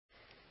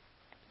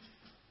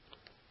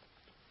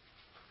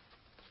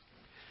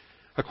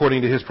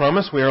According to His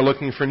promise, we are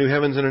looking for new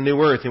heavens and a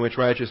new earth in which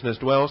righteousness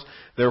dwells.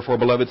 Therefore,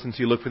 beloved, since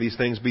you look for these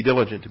things, be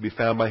diligent to be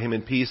found by Him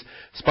in peace,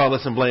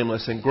 spotless and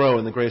blameless, and grow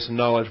in the grace and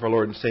knowledge of our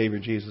Lord and Savior,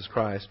 Jesus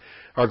Christ.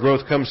 Our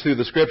growth comes through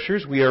the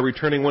Scriptures. We are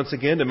returning once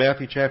again to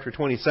Matthew chapter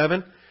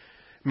 27.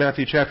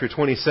 Matthew chapter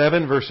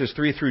 27, verses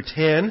 3 through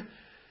 10,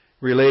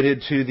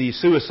 related to the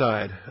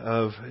suicide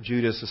of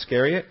Judas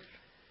Iscariot.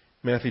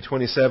 Matthew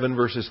 27,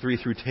 verses 3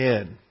 through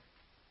 10.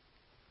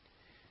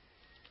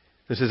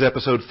 This is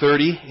episode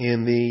 30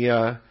 in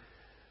the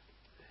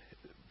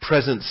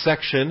present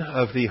section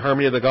of the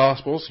Harmony of the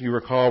Gospels. You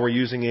recall we're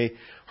using a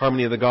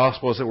Harmony of the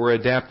Gospels that we're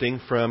adapting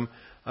from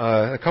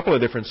a couple of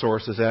different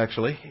sources,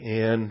 actually.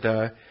 And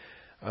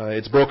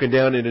it's broken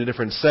down into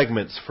different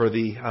segments for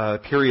the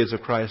periods of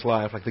Christ's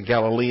life, like the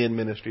Galilean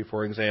ministry,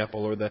 for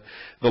example, or the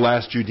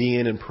last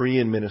Judean and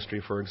Perean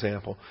ministry, for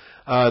example.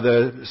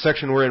 The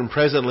section we're in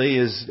presently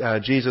is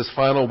Jesus'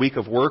 final week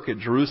of work at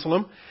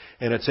Jerusalem.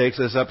 And it takes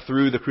us up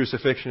through the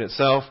crucifixion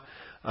itself.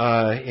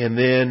 And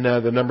then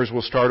the numbers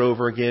will start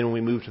over again when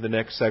we move to the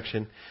next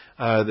section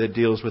that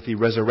deals with the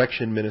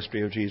resurrection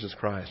ministry of Jesus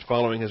Christ.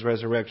 Following His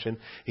resurrection,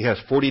 He has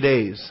 40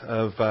 days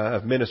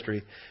of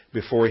ministry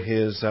before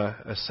His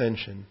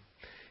ascension.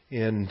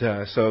 And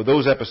so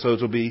those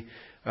episodes will be,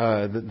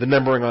 the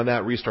numbering on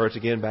that restarts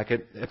again back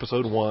at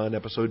episode 1,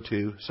 episode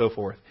 2, so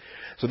forth.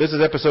 So this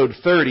is episode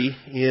 30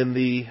 in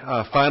the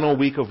final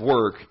week of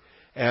work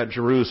at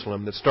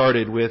Jerusalem that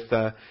started with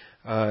the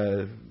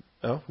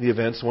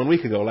events 1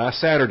 week ago, last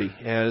Saturday,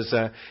 as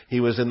He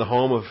was in the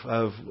home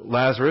of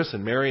Lazarus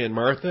and Mary and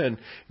Martha and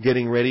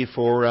getting ready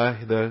for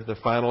the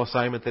final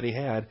assignment that He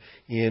had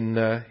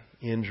in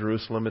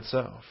Jerusalem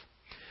itself.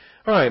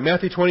 All right,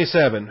 Matthew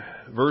 27,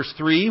 verse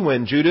 3,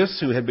 when Judas,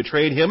 who had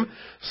betrayed Him,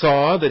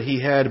 saw that he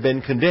had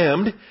been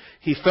condemned,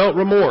 he felt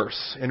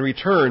remorse and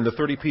returned the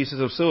 30 pieces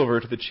of silver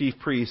to the chief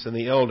priests and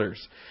the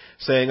elders,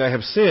 saying, I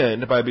have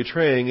sinned by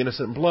betraying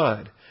innocent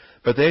blood.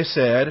 But they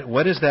said,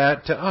 what is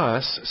that to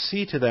us?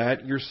 See to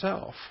that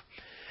yourself.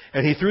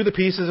 And he threw the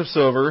pieces of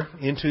silver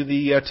into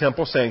the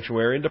temple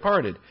sanctuary and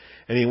departed.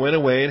 And he went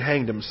away and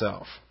hanged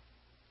himself.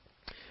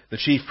 The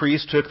chief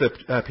priest took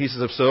the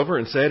pieces of silver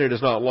and said, it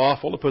is not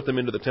lawful to put them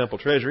into the temple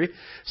treasury,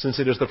 since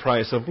it is the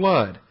price of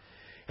blood.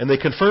 And they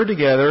conferred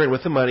together, and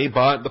with the money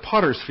bought the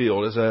potter's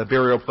field as a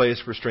burial place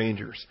for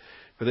strangers.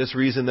 For this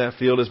reason that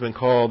field has been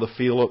called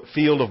the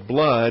field of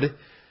blood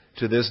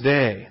to this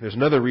day. There's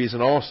another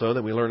reason also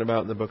that we learn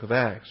about in the book of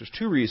Acts. There's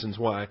two reasons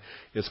why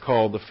it's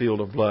called the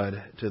field of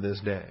blood to this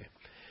day.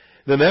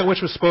 Then that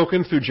which was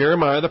spoken through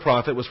Jeremiah the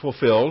prophet was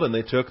fulfilled, and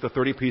they took the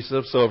 30 pieces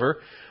of silver,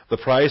 the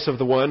price of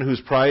the one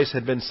whose price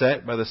had been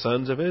set by the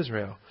sons of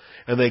Israel.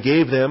 And they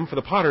gave them for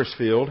the potter's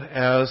field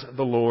as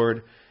the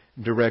Lord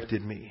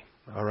directed me.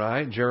 All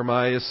right,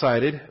 Jeremiah is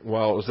cited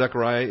while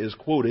Zechariah is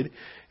quoted,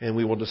 and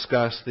we will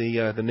discuss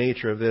the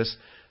nature of this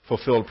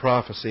fulfilled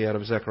prophecy out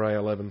of Zechariah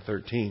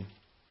 11:13.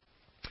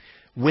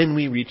 When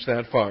we reach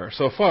that far.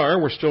 So far,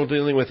 we're still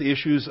dealing with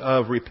issues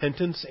of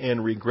repentance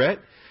and regret.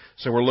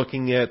 So we're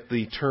looking at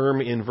the term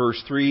in verse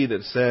 3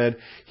 that said,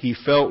 he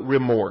felt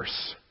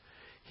remorse.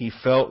 He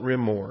felt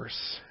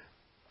remorse.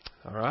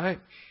 All right?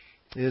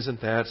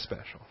 Isn't that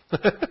special?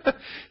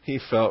 He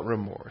felt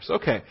remorse.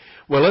 Okay.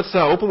 Well, let's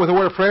open with a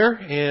word of prayer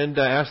and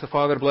ask the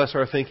Father to bless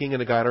our thinking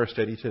and to guide our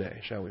study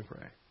today. Shall we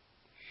pray?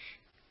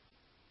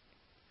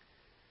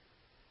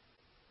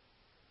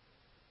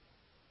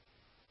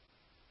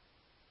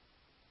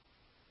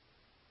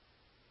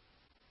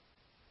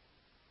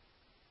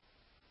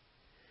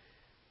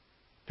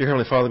 Dear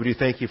Heavenly Father, we do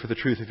thank You for the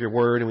truth of Your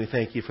Word, and we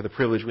thank You for the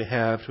privilege we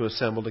have to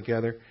assemble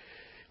together.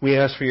 We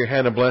ask for Your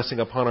hand of blessing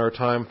upon our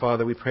time,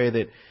 Father. We pray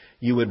that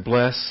You would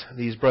bless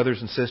these brothers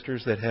and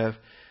sisters that have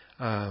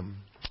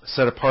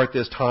set apart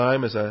this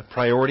time as a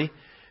priority,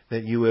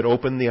 that You would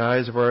open the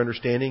eyes of our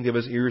understanding, give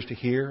us ears to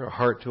hear, a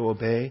heart to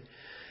obey.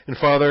 And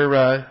Father,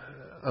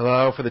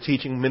 allow for the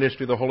teaching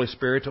ministry of the Holy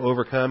Spirit to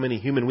overcome any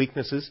human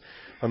weaknesses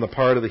on the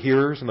part of the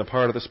hearers and the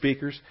part of the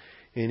speakers.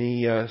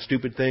 Any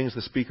stupid things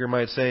the speaker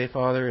might say,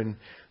 Father, and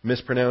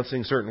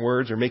mispronouncing certain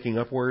words or making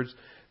up words,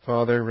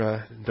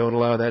 Father, don't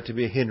allow that to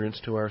be a hindrance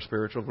to our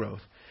spiritual growth.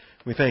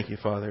 We thank You,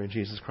 Father, in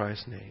Jesus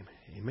Christ's name.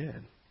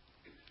 Amen.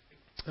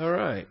 All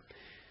right.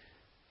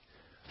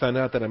 Found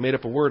out that I made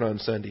up a word on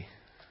Sunday.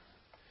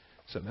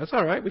 So that's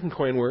all right. We can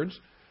coin words.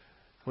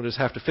 We'll just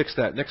have to fix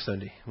that next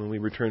Sunday when we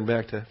return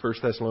back to 1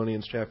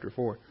 Thessalonians chapter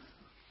 4.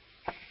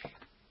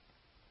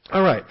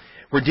 All right.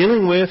 We're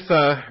dealing with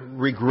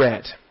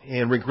regret.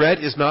 And regret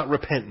is not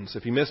repentance.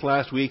 If you missed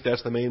last week,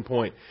 that's the main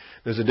point.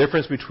 There's a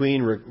difference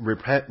between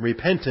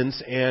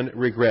repentance and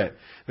regret.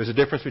 There's a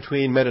difference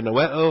between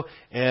metanoeo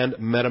and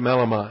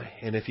metamelemai.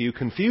 And if you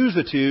confuse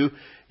the two,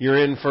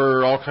 you're in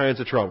for all kinds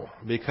of trouble.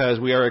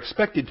 Because we are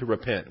expected to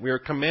repent. We are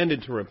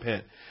commanded to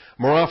repent.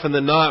 More often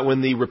than not,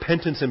 when the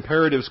repentance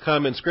imperatives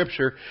come in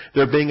Scripture,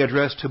 they're being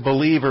addressed to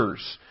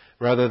believers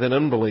rather than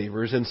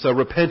unbelievers. And so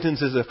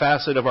repentance is a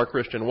facet of our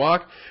Christian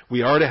walk.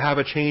 We are to have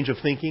a change of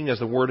thinking as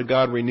the Word of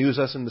God renews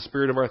us in the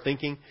spirit of our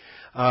thinking,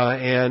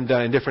 and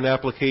in different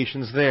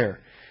applications there.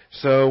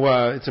 So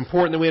it's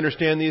important that we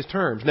understand these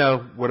terms.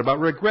 Now, what about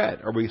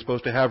regret? Are we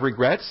supposed to have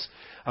regrets?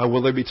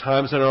 Will there be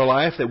times in our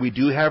life that we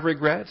do have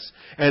regrets?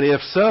 And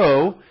if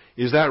so,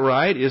 is that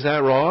right? Is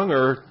that wrong?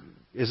 Or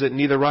is it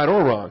neither right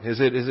or wrong? Is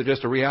it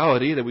just a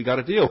reality that we got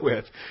to deal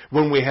with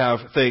when we have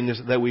things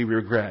that we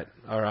regret?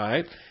 All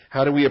right.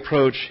 How do we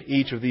approach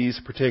each of these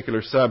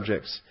particular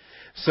subjects?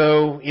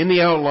 So in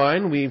the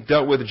outline, we've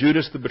dealt with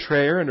Judas the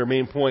betrayer under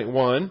main point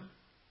 1,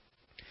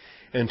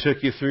 and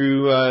took you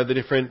through the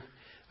different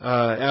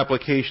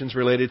applications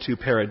related to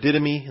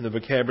paradidomi and the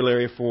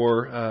vocabulary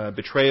for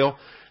betrayal,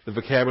 the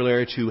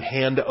vocabulary to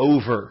hand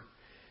over,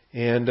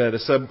 and the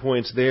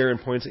subpoints there in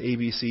points A,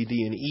 B, C,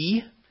 D, and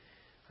E.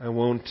 I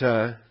won't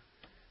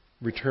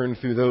return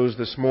through those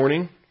this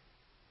morning.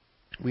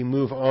 We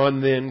move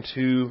on then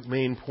to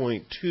main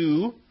point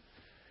 2,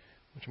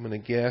 which I'm going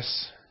to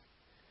guess.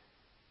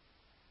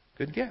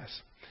 Good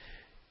guess.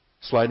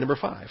 Slide number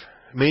 5.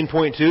 Main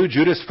point 2,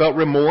 Judas felt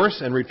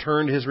remorse and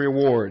returned his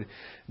reward.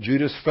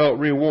 Judas felt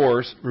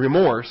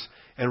remorse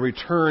and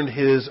returned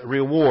his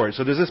reward.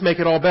 So does this make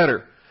it all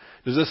better?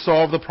 Does this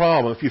solve the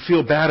problem? If you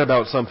feel bad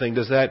about something,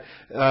 does that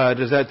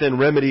then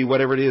remedy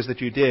whatever it is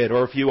that you did?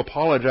 Or if you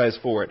apologize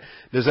for it,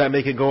 does that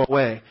make it go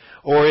away?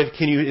 Or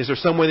is there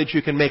some way that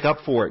you can make up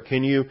for it?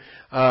 Can you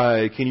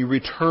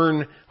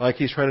return, like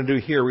he's trying to do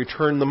here,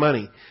 return the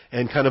money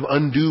and kind of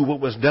undo what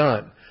was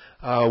done?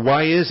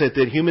 Why is it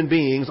that human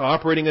beings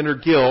operating under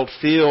guilt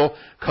feel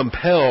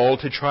compelled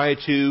to try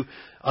to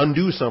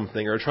undo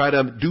something, or try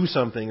to do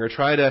something, or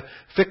try to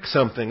fix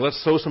something?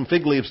 Let's sew some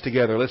fig leaves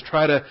together. Let's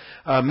try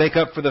to make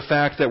up for the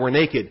fact that we're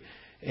naked.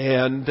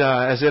 And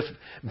as if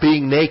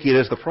being naked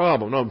is the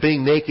problem. No,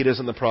 being naked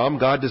isn't the problem.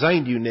 God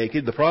designed you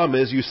naked. The problem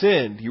is you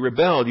sinned. You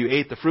rebelled. You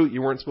ate the fruit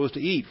you weren't supposed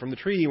to eat from the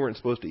tree you weren't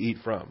supposed to eat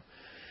from.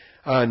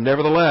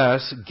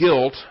 Nevertheless,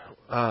 guilt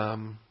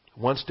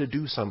wants to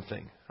do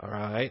something. All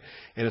right,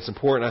 and it's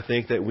important, I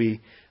think, that we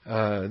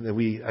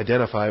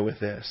identify with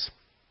this.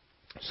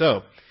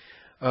 So,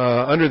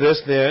 under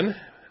this, then,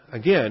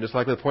 again, just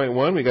like with point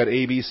 1, we got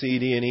A, B, C,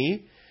 D, and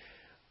E.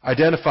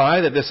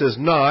 Identify that this is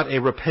not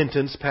a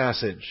repentance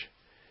passage.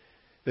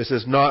 This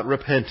is not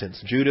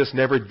repentance. Judas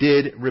never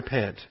did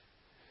repent.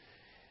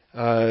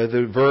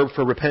 The verb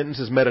for repentance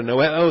is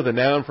metanoeo. The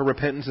noun for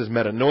repentance is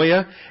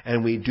metanoia,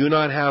 and we do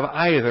not have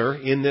either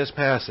in this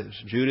passage.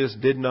 Judas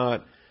did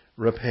not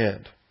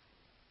repent.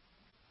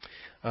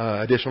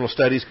 Additional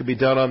studies could be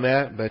done on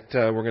that, but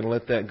we're going to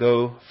let that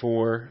go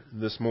for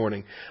this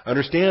morning.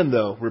 Understand,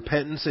 though,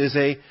 repentance is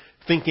a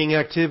thinking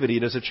activity.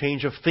 It is a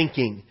change of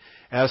thinking.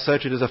 As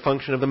such, it is a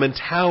function of the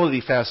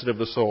mentality facet of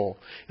the soul.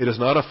 It is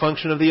not a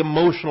function of the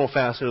emotional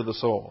facet of the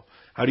soul.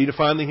 How do you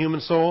define the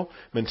human soul?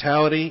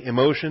 Mentality,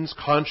 emotions,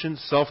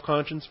 conscience,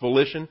 self-conscience,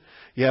 volition.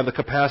 You have the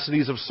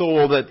capacities of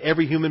soul that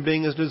every human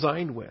being is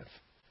designed with.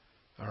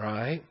 All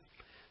right?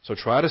 So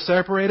try to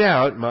separate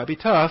out. It might be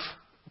tough,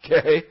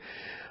 okay?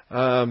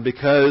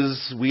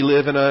 Because we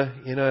live in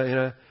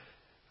a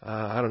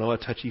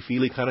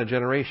touchy-feely kind of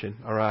generation,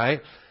 all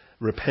right?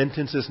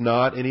 Repentance is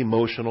not an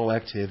emotional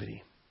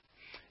activity.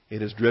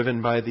 It is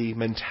driven by the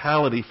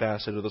mentality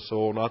facet of the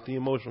soul, not the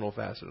emotional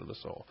facet of the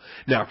soul.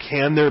 Now,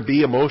 can there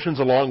be emotions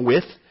along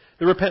with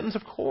the repentance?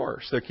 Of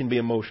course, there can be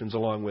emotions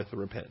along with the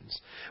repentance.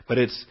 But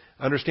it's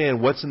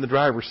understand what's in the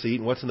driver's seat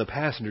and what's in the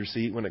passenger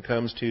seat when it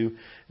comes to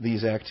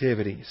these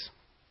activities.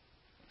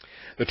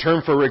 The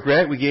term for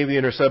regret we gave you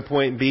under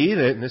subpoint B,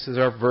 and this is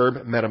our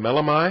verb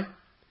metamelamai.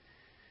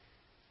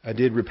 I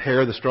did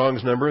repair the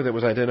Strong's number that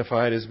was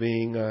identified as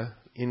being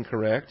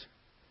incorrect.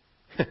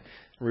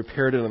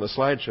 Repaired it on the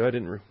slideshow. I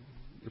didn't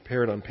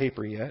repair it on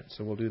paper yet,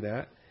 so we'll do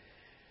that.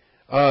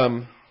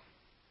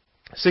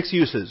 6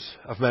 uses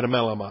of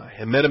metamelamai.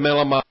 And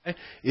metamelamai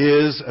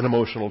is an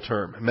emotional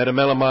term.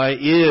 Metamelamai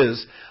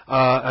is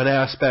an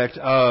aspect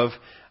of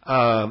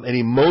an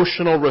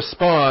emotional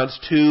response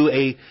to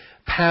a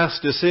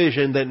past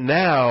decision that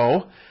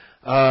now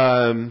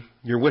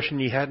you're wishing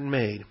you hadn't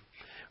made.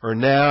 Or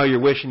now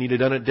you're wishing you'd have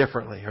done it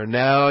differently. Or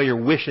now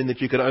you're wishing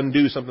that you could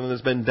undo something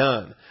that's been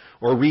done.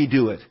 Or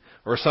redo it.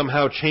 Or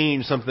somehow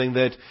change something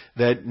that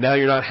now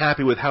you're not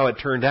happy with how it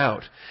turned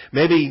out.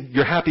 Maybe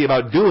you're happy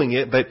about doing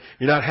it, but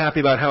you're not happy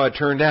about how it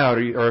turned out.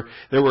 Or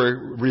there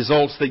were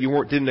results that you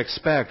didn't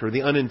expect. Or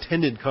the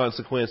unintended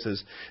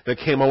consequences that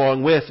came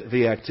along with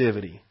the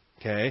activity.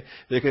 Okay?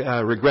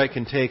 Regret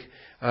can take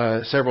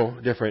several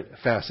different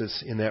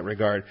facets in that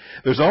regard.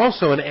 There's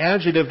also an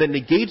adjective that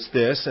negates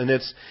this, and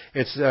it's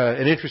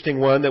an interesting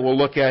one that we'll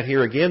look at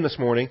here again this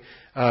morning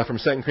from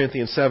 2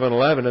 Corinthians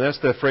 7:11, and that's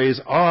the phrase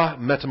 "a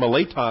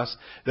metamaletos,"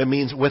 that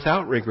means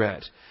without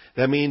regret.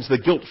 That means the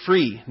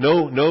guilt-free,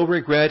 no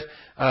regret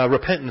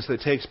repentance that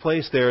takes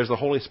place there as the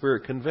Holy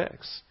Spirit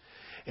convicts.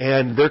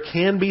 And there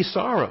can be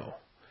sorrow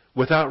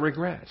without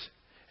regret.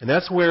 And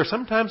that's where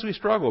sometimes we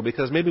struggle,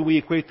 because maybe we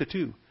equate the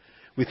two.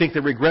 We think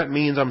that regret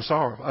means I'm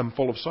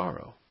full of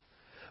sorrow.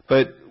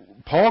 But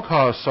Paul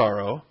caused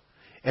sorrow,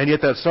 and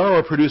yet that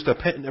sorrow produced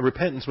a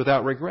repentance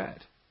without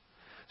regret.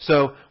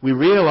 So we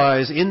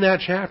realize in that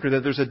chapter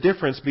that there's a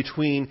difference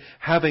between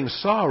having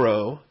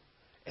sorrow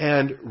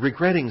and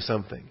regretting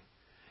something.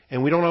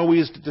 And we don't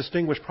always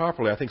distinguish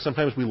properly. I think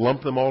sometimes we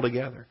lump them all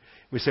together.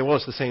 We say, well,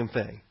 it's the same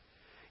thing.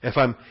 If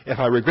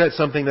I regret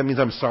something, that means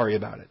I'm sorry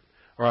about it.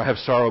 Or I have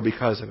sorrow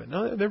because of it.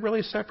 No, they're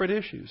really separate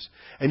issues.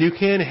 And you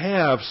can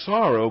have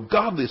sorrow,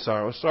 godly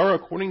sorrow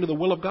according to the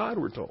will of God,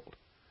 we're told,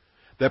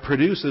 that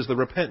produces the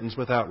repentance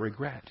without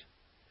regret.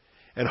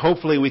 And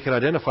hopefully we can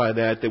identify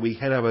that we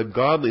can have a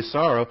godly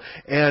sorrow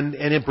and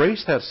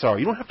embrace that sorrow.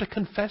 You don't have to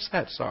confess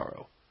that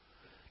sorrow,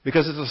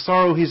 because it's a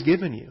sorrow He's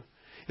given you.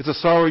 It's a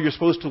sorrow you're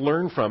supposed to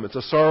learn from. It's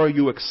a sorrow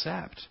you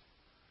accept.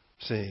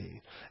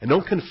 See? And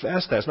don't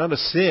confess that. It's not a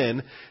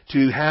sin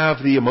to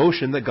have the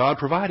emotion that God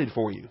provided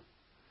for you,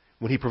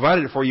 when He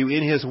provided it for you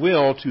in His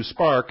will to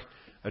spark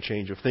a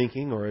change of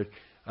thinking or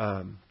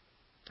a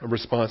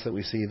response that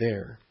we see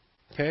there.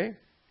 Okay?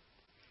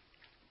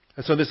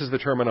 And so this is the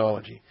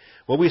terminology.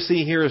 What we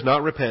see here is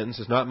not repentance,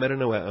 it's not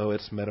metanoeo,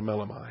 it's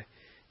metamelemai.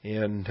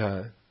 And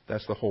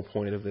that's the whole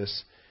point of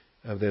this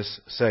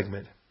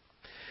segment.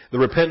 The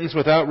repentance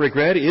without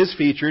regret is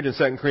featured in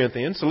 2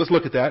 Corinthians. So let's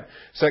look at that.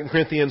 2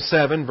 Corinthians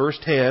 7, verse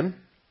 10.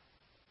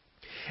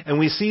 And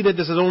we see that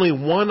this is only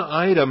one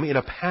item in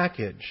a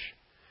package,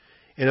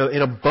 in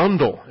a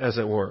bundle, as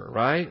it were,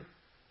 right?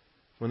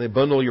 When they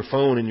bundle your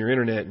phone and your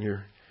internet and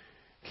your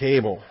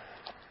cable.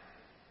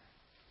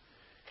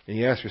 And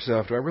you ask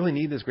yourself, do I really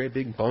need this great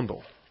big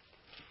bundle?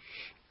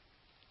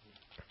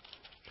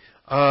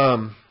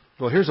 Well,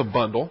 here's a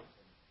bundle,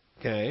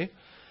 okay?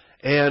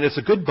 And it's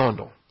a good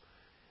bundle.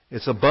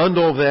 It's a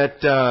bundle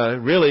that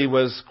really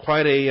was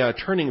quite a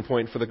turning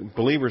point for the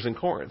believers in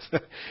Corinth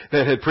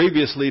that had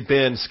previously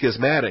been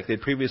schismatic.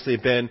 They'd previously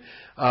been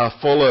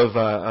full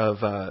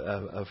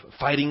of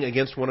fighting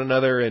against one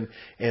another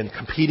and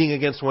competing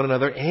against one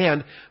another,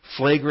 and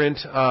flagrant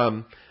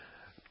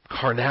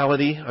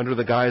carnality under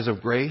the guise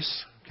of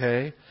grace.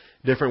 Okay,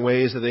 different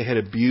ways that they had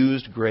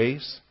abused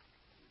grace.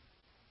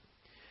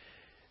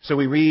 So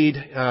we read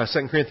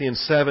 2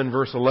 Corinthians 7,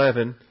 verse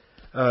 11.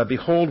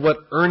 Behold what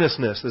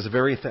earnestness, this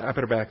very I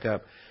better back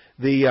up.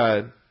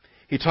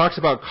 He talks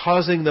about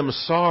causing them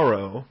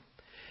sorrow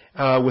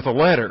with a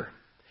letter.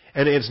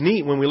 And it's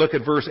neat when we look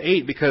at verse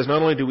 8, because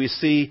not only do we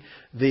see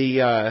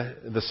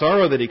the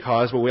sorrow that he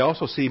caused, but we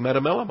also see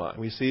metamelemai.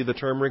 We see the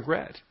term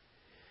regret.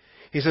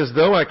 He says,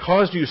 though I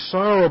caused you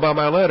sorrow by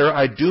my letter,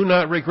 I do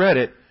not regret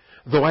it,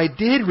 though I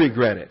did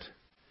regret it.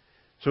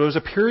 So it was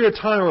a period of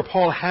time where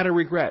Paul had a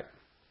regret.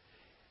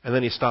 And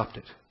then he stopped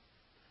it.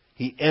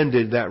 He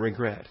ended that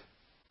regret.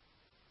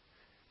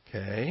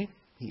 Okay?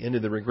 He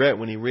ended the regret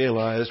when he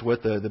realized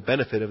what the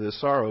benefit of this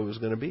sorrow was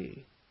going to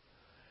be.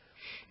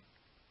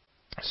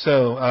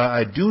 So,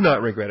 I do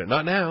not regret it.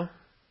 Not now.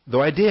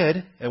 Though I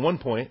did, at one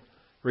point,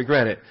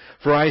 regret it.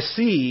 For I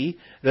see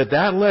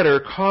that letter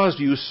caused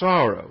you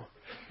sorrow,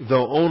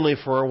 though only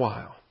for a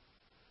while.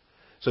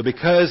 So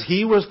because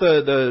he was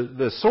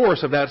the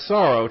source of that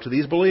sorrow to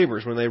these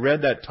believers when they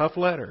read that tough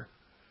letter,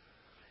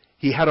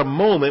 he had a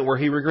moment where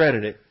he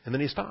regretted it, and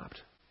then he stopped.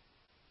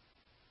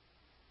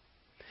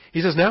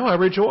 He says, now I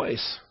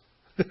rejoice.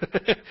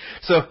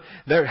 So,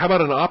 how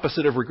about an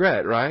opposite of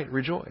regret, right?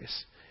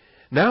 Rejoice.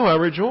 Now I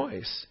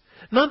rejoice.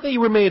 Not that you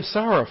were made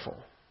sorrowful,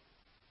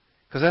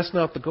 because that's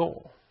not the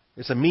goal.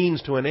 It's a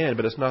means to an end,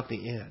 but it's not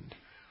the end.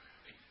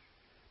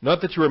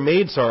 Not that you were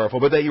made sorrowful,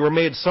 but that you were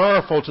made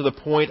sorrowful to the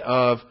point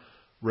of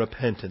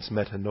repentance,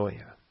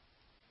 metanoia.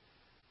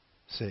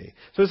 See,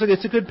 so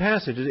it's a good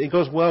passage. It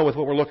goes well with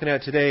what we're looking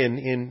at today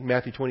in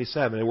Matthew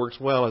 27. It works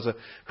well as a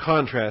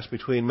contrast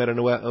between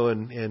metanoeo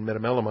and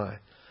metamelemai.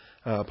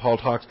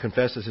 Paul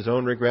confesses his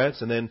own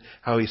regrets, and then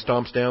how he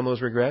stomps down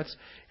those regrets,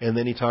 and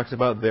then he talks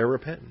about their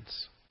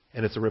repentance.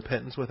 And it's a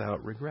repentance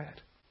without regret.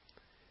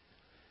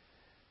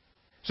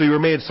 So you were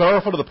made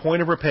sorrowful to the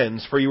point of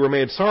repentance, for you were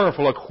made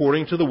sorrowful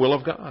according to the will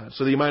of God,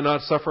 so that you might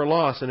not suffer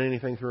loss in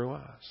anything through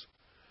us.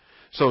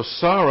 So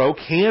sorrow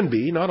can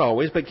be, not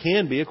always, but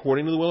can be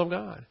according to the will of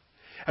God.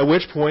 At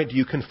which point, do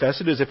you confess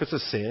it as if it's a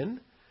sin?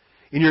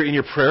 In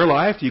your prayer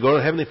life, do you go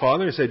to Heavenly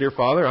Father and say, Dear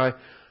Father,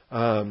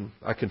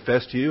 I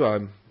confess to you,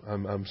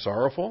 I'm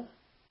sorrowful?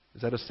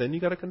 Is that a sin you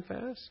got to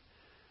confess?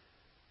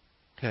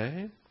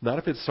 Okay. Not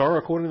if it's sorrow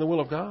according to the will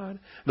of God.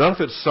 Not if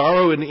it's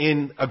sorrow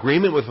in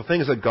agreement with the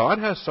things that God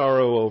has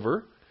sorrow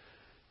over.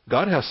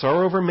 God has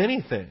sorrow over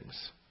many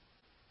things.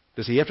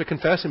 Does He have to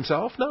confess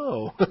Himself?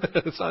 No.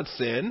 It's not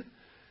sin.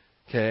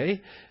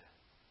 Okay.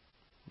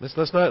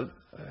 Let's not.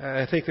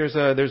 I think there's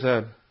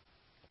a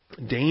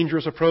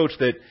dangerous approach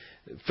that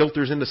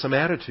filters into some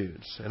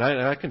attitudes, and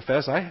I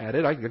confess I had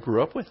it. I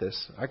grew up with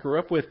this. I grew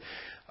up with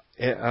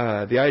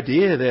the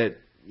idea that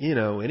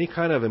any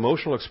kind of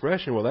emotional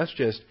expression, well, that's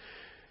just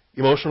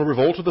emotional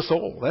revolt of the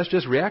soul. That's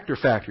just reactor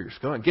factors.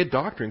 Go on, get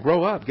doctrine,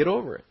 grow up, get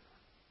over it.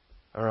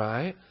 All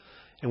right.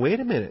 And wait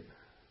a minute.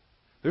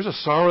 There's a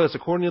sorrow that's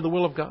according to the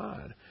will of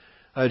God.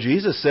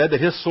 Jesus said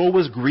that His soul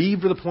was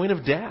grieved to the point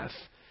of death.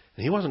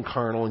 And He wasn't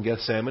carnal in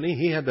Gethsemane.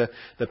 He had the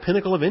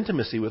pinnacle of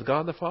intimacy with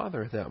God the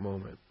Father at that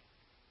moment.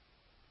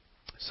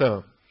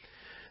 So,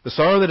 the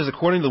sorrow that is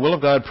according to the will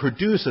of God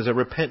produces a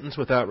repentance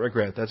without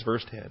regret. That's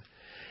verse 10.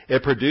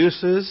 It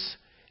produces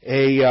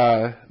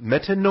a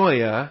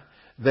metanoia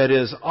that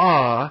is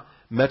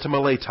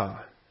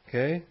metameletos.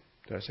 Okay?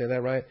 Did I say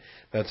that right?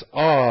 That's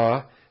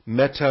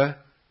metameletos.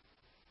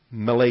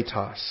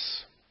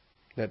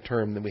 That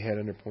term that we had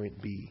under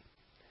point B.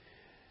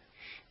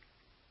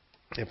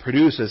 It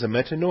produces a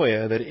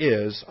metanoia that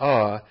is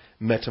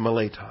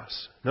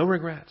metameletos. No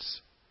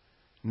regrets.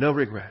 No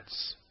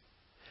regrets.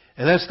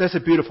 And that's a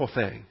beautiful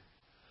thing.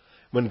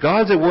 When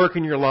God's at work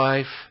in your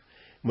life,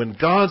 when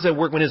God's at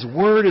work, when His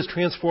Word is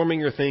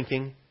transforming your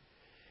thinking,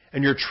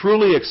 and you're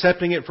truly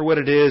accepting it for what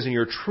it is, and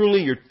your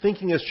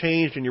thinking has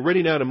changed, and you're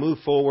ready now to move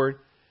forward,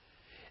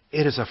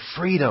 it is a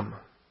freedom.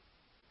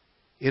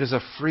 It is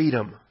a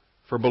freedom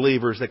for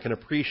believers that can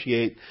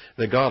appreciate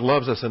that God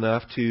loves us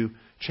enough to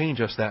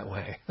change us that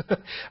way.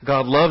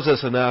 God loves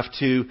us enough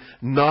to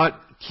not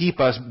keep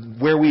us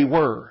where we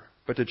were,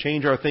 but to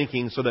change our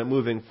thinking so that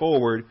moving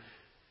forward,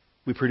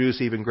 we produce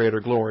even greater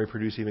glory,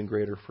 produce even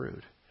greater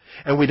fruit.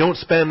 And we don't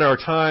spend our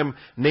time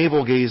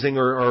navel-gazing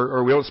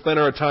or we don't spend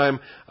our time,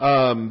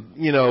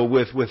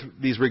 with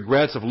these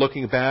regrets of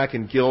looking back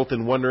and guilt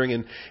and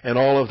wondering and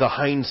all of the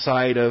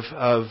hindsight of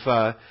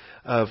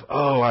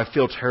I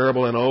feel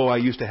terrible and I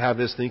used to have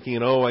this thinking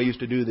and I used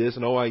to do this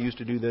and I used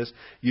to do this,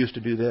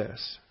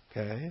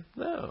 Okay?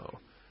 No.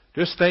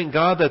 Just thank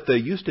God that the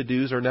used to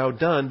do's are now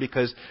done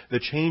because the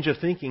change of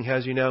thinking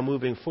has you now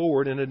moving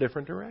forward in a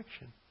different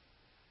direction.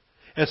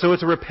 And so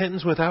it's a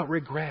repentance without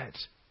regret.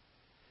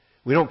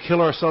 We don't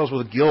kill ourselves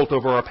with guilt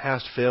over our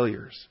past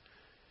failures.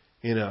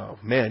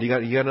 Man, you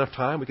got enough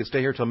time? We could stay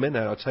here till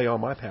midnight. I'll tell you all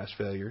my past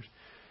failures.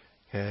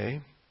 Okay?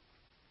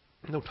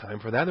 No time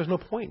for that. There's no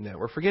point in that.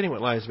 We're forgetting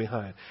what lies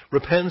behind.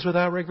 Repentance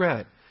without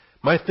regret.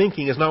 My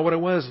thinking is not what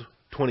it was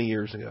 20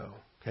 years ago.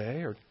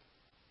 Okay? Or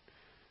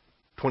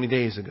 20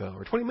 days ago.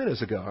 Or 20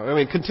 minutes ago. I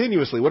mean,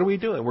 continuously. What are we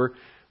doing? We're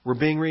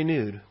being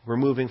renewed. We're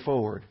moving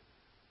forward.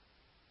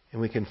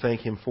 And we can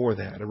thank Him for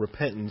that. A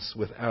repentance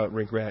without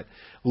regret.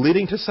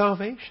 Leading to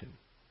salvation.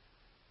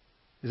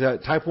 Is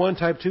that type 1,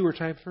 type 2, or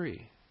type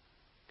 3?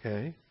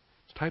 Okay?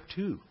 It's type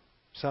 2.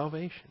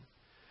 Salvation.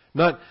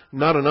 Not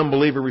an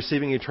unbeliever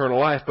receiving eternal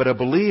life, but a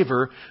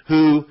believer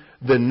who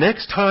the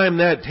next time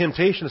that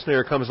temptation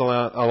snare comes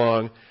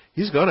along,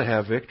 he's going to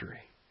have victory.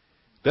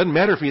 Doesn't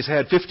matter if he's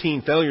had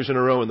 15 failures in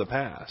a row in the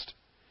past.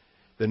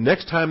 The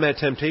next time that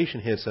temptation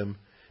hits him,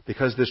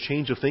 because this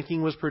change of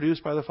thinking was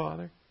produced by the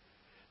Father,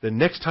 the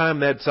next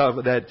time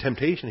that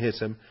temptation hits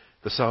him,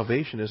 the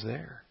salvation is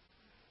there.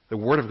 The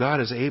Word of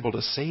God is able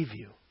to save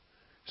you.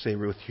 Say,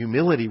 with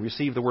humility,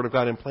 receive the Word of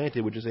God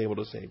implanted, which is able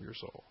to save your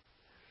soul.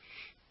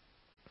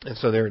 And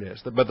so there it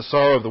is. But the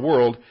sorrow of the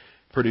world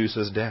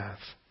produces death.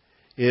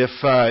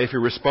 If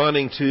you're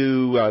responding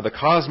to the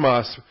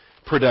cosmos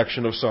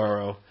production of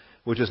sorrow,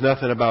 which is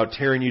nothing about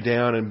tearing you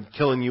down and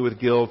killing you with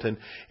guilt and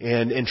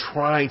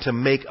trying to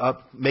make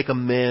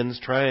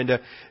amends, trying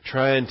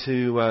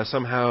to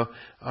somehow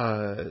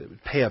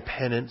pay a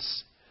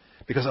penance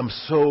because I'm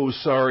so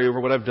sorry over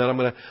what I've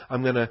done.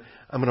 I'm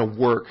gonna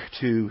work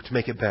to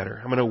make it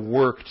better. I'm gonna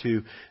work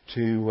to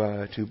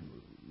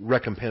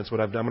recompense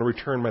what I've done. I'm gonna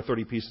return my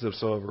 30 pieces of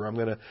silver. I'm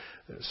gonna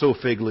sow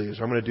fig leaves.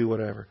 Or I'm gonna do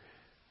whatever.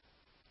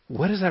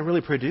 What does that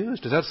really produce?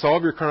 Does that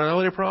solve your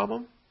carnality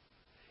problem?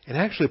 It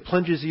actually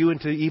plunges you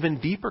into even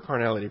deeper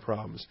carnality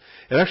problems.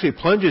 It actually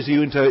plunges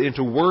you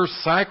into worse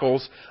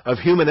cycles of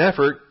human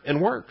effort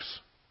and works.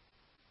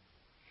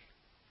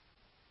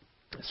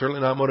 It's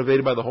certainly not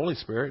motivated by the Holy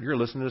Spirit. You're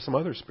listening to some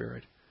other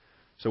spirit.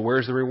 So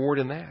where's the reward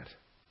in that?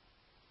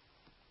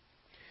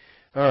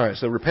 All right,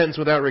 so repentance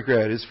without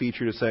regret is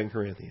featured in 2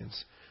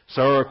 Corinthians.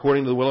 Sorrow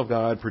according to the will of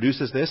God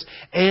produces this,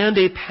 and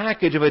a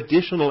package of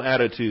additional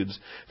attitudes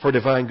for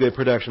divine good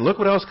production. Look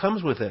what else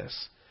comes with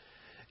this.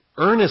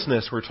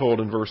 Earnestness, we're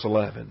told in verse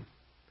 11.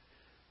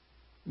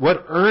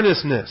 What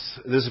earnestness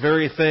this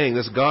very thing,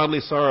 this godly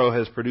sorrow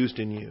has produced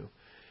in you.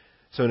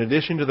 So in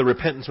addition to the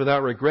repentance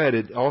without regret,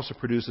 it also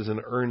produces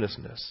an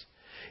earnestness.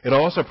 It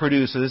also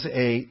produces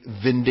a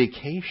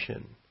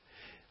vindication,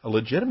 a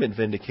legitimate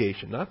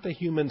vindication, not the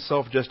human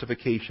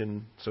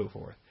self-justification, so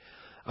forth,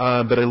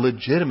 but a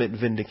legitimate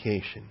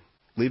vindication,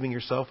 leaving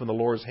yourself in the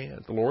Lord's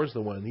hands. The Lord's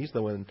the one. He's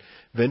the one.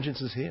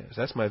 Vengeance is His.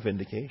 That's my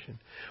vindication.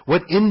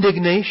 What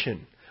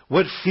indignation.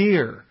 What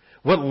fear,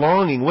 what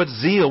longing, what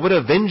zeal, what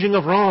avenging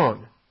of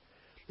wrong.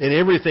 In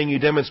everything you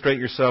demonstrate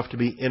yourself to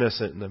be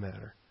innocent in the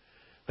matter.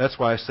 That's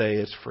why I say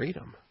it's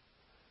freedom.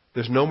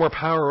 There's no more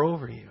power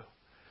over you.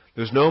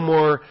 There's no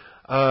more...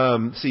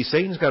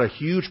 Satan's got a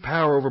huge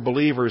power over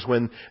believers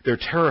when they're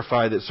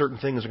terrified that certain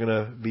things are going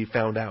to be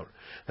found out.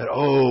 That,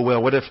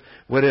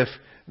 what if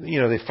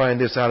they find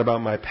this out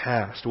about my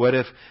past? What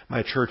if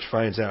my church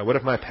finds out? What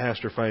if my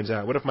pastor finds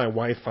out? What if my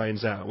wife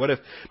finds out? What if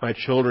my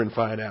children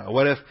find out?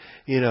 What if,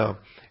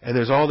 and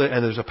there's all that,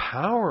 and there's a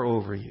power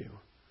over you,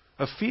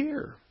 a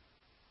fear.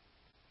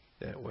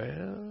 That,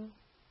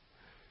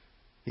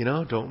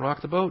 don't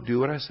rock the boat. Do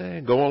what I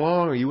say. Go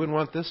along, or you wouldn't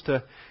want this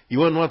to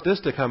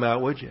come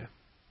out, would you?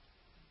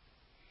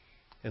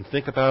 And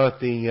think about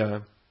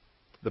the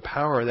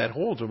power that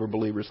holds over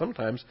believers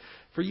sometimes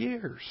for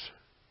years.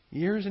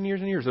 Years and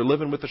years and years. They're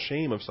living with the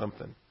shame of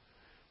something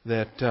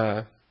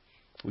that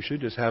We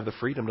should just have the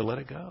freedom to let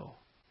it go.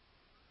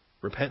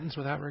 Repentance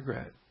without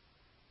regret.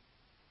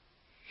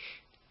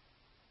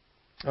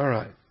 All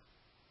right.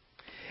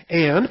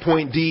 And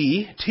point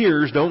D,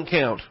 tears don't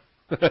count.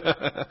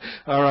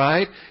 All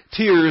right?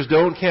 Tears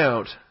don't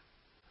count.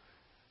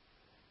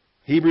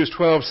 Hebrews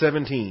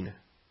 12:17.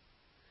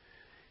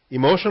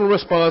 Emotional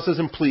responses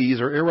and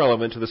pleas are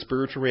irrelevant to the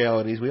spiritual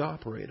realities we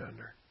operate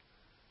under.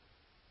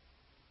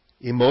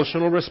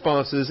 Emotional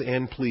responses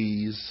and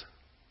pleas.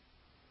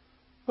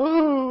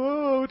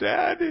 Oh,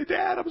 Dad,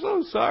 I'm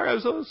so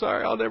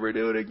sorry. I'll never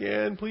do it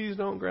again. Please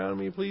don't ground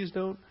me. Please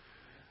don't.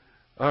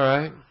 All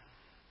right.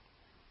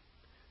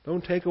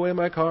 Don't take away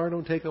my car.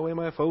 Don't take away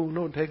my phone.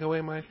 Don't take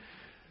away my...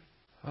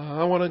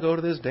 I want to go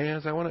to this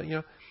dance. I want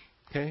to,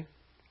 Okay.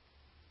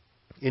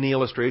 Any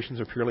illustrations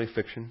are purely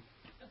fiction.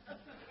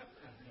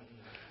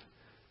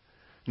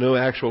 No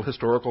actual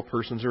historical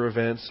persons or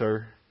events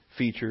are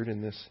featured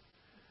in this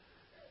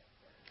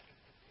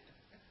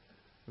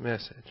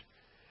message.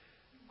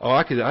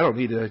 I don't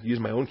need to use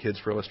my own kids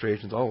for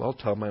illustrations. I'll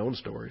tell my own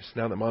stories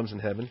now that Mom's in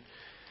heaven.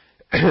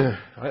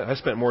 I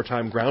spent more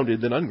time grounded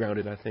than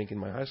ungrounded, I think, in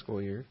my high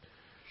school years.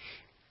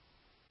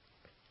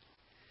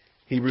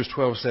 Hebrews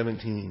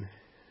 12:17.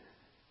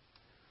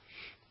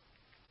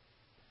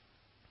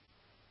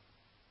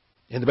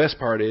 And the best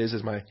part is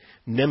my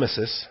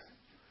nemesis,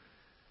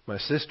 my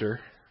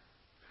sister,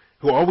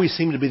 who always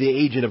seemed to be the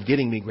agent of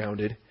getting me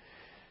grounded.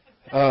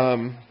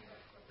 No,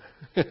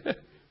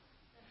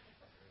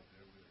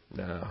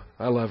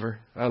 I love her.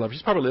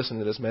 She's probably listening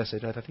to this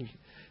message. I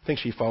think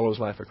she follows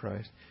Life of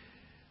Christ.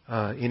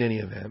 In any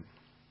event,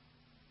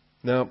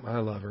 no, I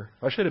love her.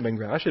 I should have been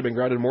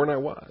grounded more than I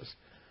was.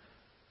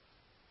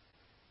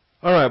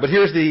 All right, but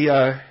here's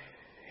the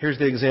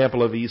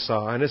example of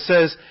Esau, and it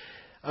says,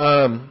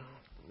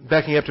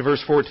 backing up to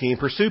verse 14,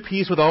 pursue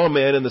peace with all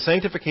men and the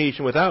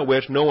sanctification without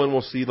which no one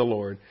will see the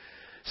Lord.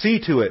 See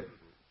to it,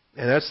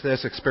 and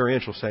that's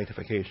experiential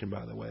sanctification,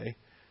 by the way.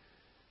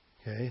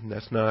 Okay, and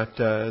that's not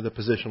the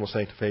positional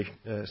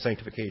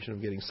sanctification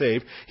of getting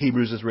saved.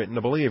 Hebrews is written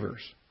to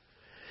believers.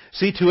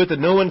 See to it that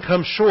no one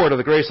comes short of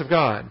the grace of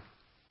God.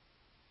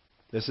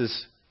 This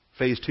is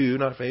phase 2,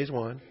 not phase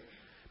 1.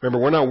 Remember,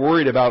 we're not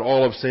worried about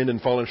all have sinned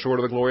and fallen short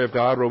of the glory of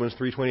God, Romans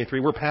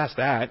 3:23. We're past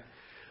that.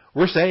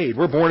 We're saved.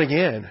 We're born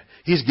again.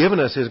 He's given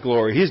us His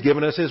glory. He's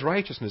given us His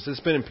righteousness. It's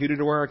been imputed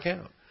to our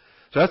account.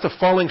 So that's a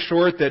falling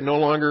short that no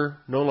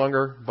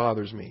longer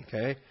bothers me.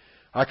 Okay,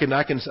 I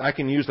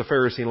can use the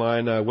Pharisee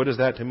line. What is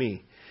that to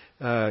me?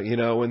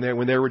 When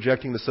they're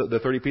rejecting the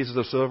 30 pieces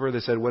of silver, they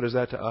said, "What is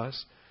that to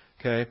us?"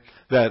 Okay,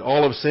 that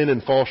all have sinned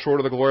and fall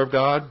short of the glory of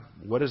God.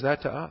 What is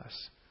that to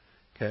us?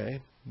 Okay,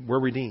 we're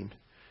redeemed.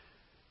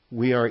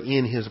 We are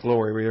in His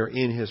glory. We are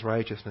in His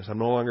righteousness. I'm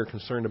no longer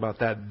concerned about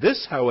that.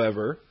 This,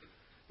 however,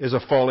 is a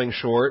falling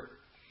short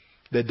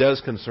that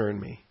does concern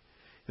me.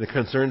 And it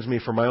concerns me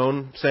for my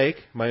own sake,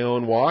 my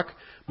own walk,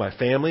 my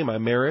family, my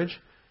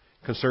marriage.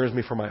 It concerns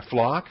me for my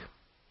flock.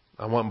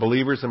 I want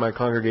believers in my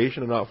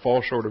congregation to not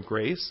fall short of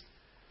grace.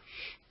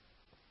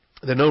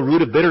 That no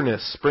root of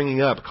bitterness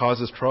springing up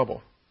causes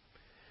trouble.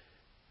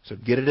 So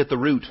get it at the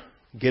root.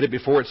 Get it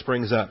before it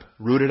springs up.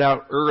 Root it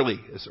out early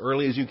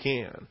as you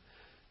can.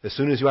 As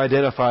soon as you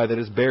identify that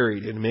it's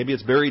buried, and maybe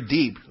it's buried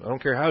deep, I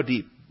don't care how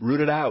deep, root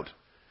it out.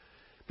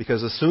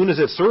 Because as soon as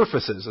it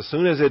surfaces, as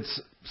soon as it's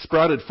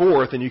sprouted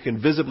forth and you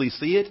can visibly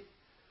see it,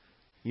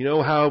 you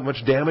know how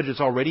much damage it's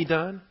already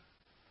done?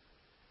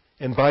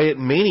 And by it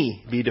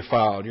many be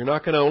defiled. You're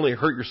not going to only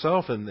hurt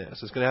yourself in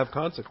this. It's going to have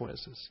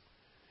consequences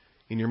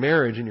in your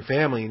marriage, in your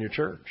family, in your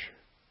church.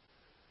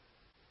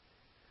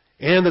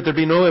 And that there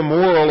be no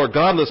immoral or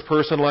godless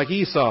person like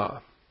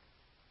Esau.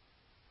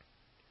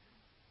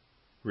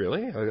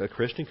 Really? A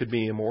Christian could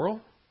be immoral?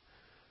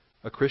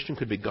 A Christian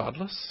could be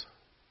godless?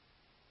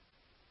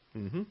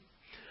 Mm-hmm.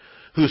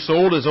 Who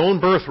sold his own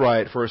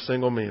birthright for a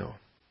single meal.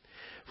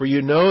 For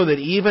you know that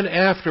even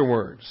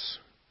afterwards,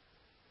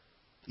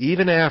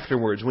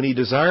 when he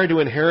desired to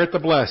inherit the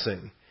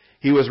blessing,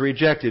 he was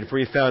rejected, for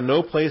he found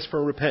no place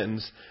for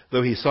repentance,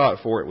 though he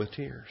sought for it with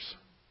tears.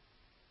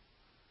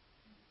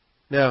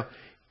 Now,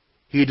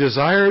 he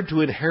desired to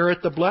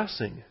inherit the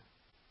blessing,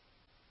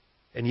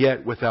 and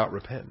yet without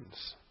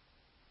repentance.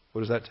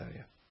 What does that tell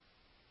you?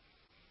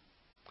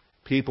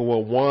 People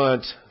will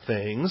want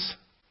things,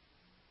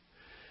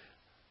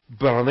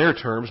 but on their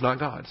terms, not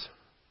God's.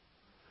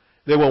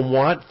 They will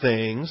want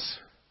things,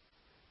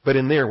 but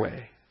in their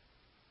way.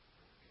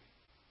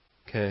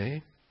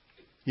 Okay?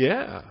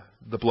 Yeah.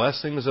 The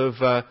blessings of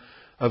the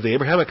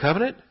Abrahamic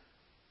covenant?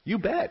 You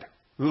bet.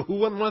 Who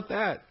wouldn't want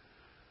that?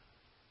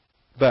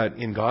 But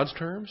in God's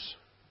terms?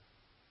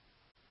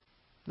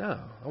 No,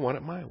 I want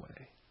it my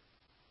way.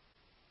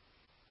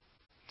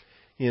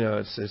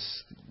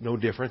 It's no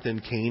different than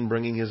Cain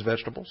bringing his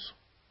vegetables.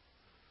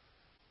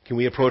 Can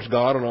we approach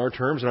God on our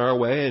terms and our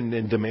way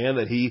and demand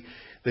that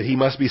He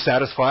must be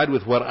satisfied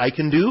with what I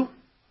can do?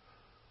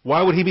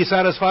 Why would He be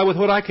satisfied with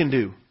what I can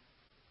do?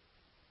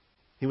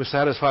 He was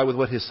satisfied with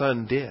what His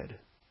Son did.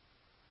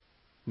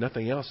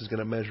 Nothing else is going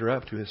to measure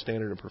up to His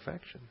standard of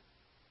perfection.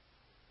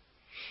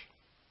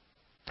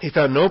 He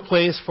found no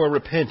place for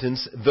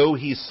repentance, though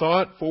he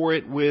sought for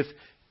it with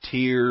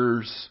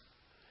tears.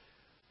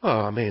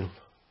 Oh, I mean,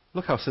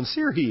 look how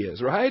sincere he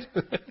is, right?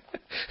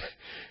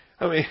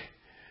 I mean,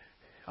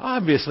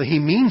 obviously he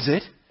means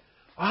it.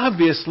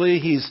 Obviously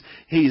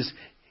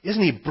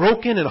isn't he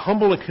broken and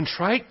humble and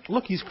contrite?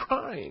 Look, he's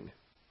crying.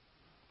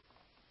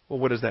 Well,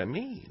 what does that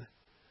mean?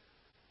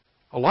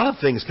 A lot of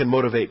things can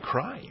motivate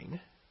crying.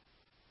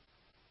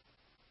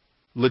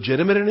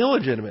 Legitimate and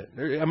illegitimate.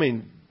 I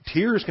mean,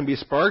 tears can be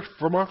sparked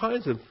from all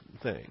kinds of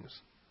things.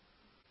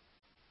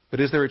 But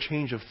is there a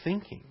change of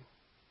thinking?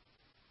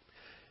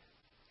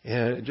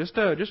 And just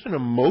an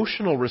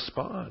emotional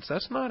response,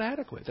 that's not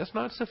adequate. That's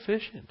not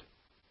sufficient.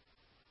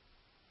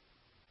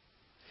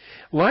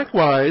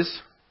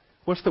 Likewise,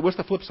 what's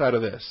the flip side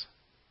of this?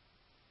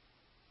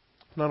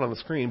 It's not on the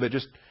screen, but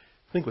just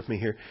think with me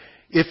here.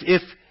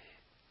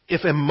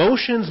 If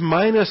emotions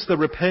minus the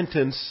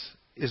repentance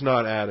is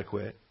not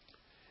adequate,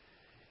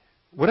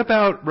 what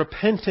about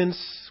repentance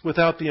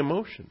without the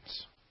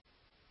emotions?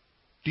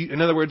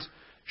 In other words,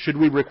 should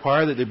we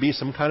require that there be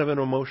some kind of an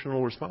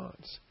emotional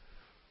response?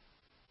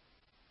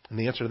 And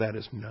the answer to that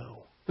is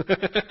no.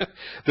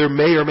 There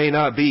may or may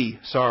not be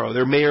sorrow.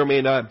 There may or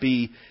may not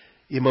be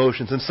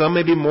emotions. And some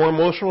may be more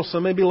emotional,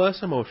 some may be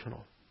less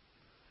emotional.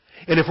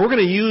 And if we're going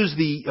to use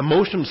the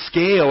emotion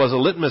scale as a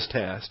litmus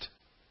test,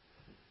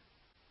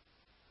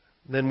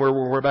 then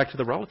we're back to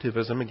the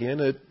relativism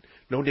again,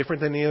 no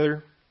different than any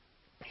other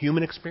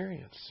human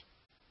experience.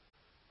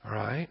 All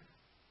right?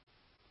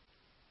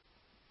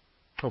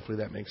 Hopefully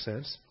that makes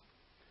sense.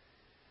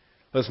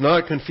 Let's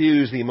not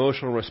confuse the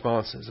emotional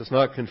responses. Let's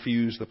not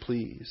confuse the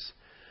pleas.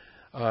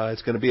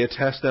 It's going to be a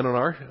test then on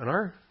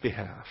our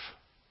behalf.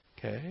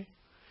 Okay?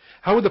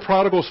 How would the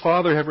prodigal's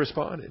father have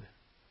responded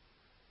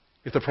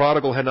if the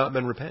prodigal had not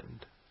been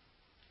repentant?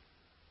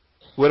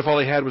 What if all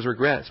he had was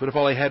regrets? What if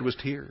all he had was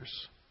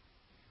tears?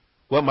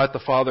 What might the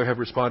father have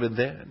responded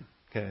then?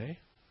 Okay?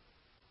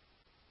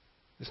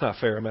 It's not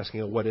fair. I'm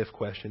asking a what-if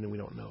question, and we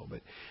don't know.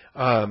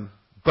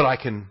 But I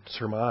can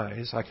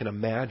surmise, I can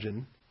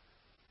imagine,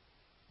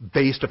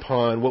 based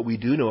upon what we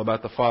do know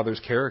about the father's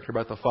character,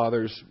 about the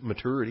father's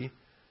maturity,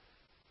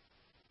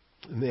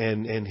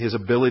 and his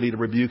ability to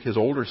rebuke his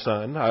older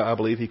son. I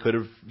believe he could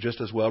have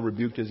just as well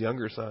rebuked his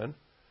younger son.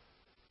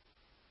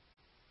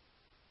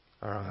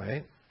 All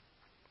right.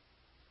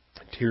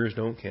 Tears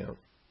don't count.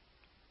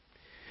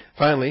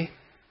 Finally,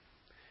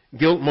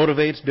 guilt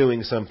motivates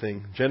doing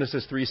something.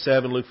 Genesis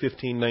 3:7, Luke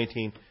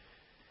 15:19.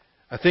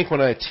 I think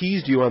when I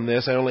teased you on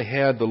this, I only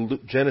had the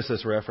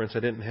Genesis reference. I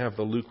didn't have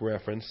the Luke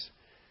reference.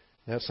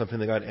 That's something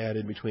that got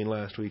added between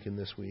last week and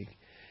this week.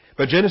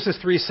 But Genesis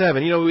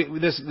 3:7,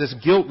 this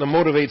guilt that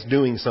motivates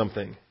doing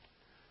something.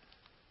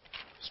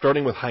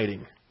 Starting with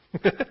hiding.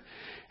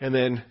 And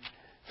then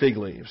fig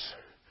leaves.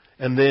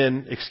 And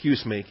then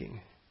excuse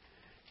making.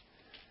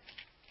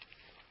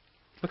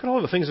 Look at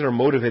all the things that are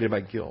motivated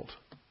by guilt.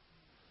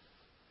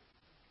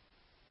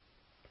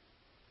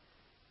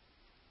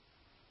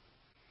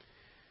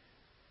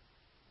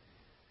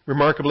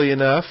 Remarkably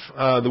enough,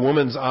 the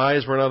woman's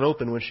eyes were not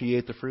open when she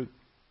ate the fruit.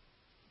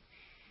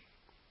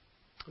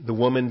 The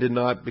woman did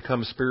not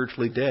become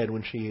spiritually dead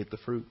when she ate the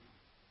fruit.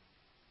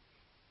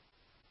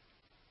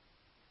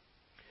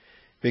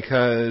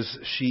 Because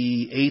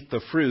she ate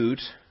the fruit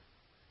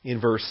in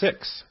verse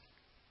 6.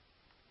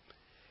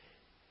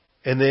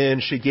 And then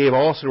she gave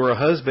also to her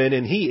husband,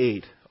 and he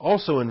ate,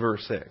 also in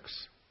verse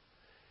 6.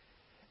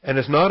 And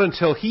it's not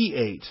until he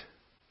ate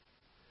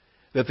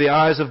that the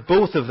eyes of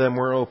both of them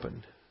were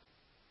opened,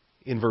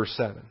 in verse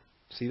 7.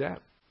 See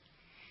that?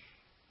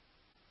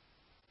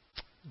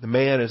 The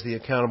man is the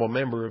accountable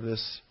member of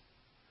this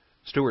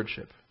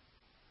stewardship.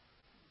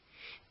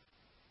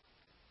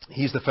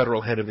 He's the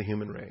federal head of the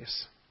human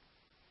race.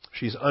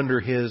 She's under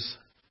his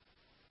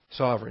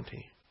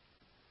sovereignty.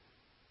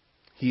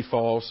 He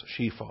falls,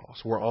 she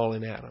falls. We're all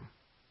in Adam.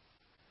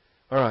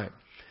 All right.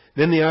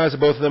 Then the eyes of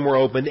both of them were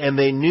opened, and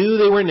they knew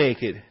they were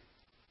naked.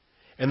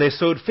 And they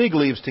sewed fig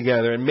leaves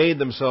together and made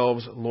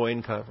themselves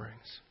loin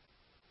coverings.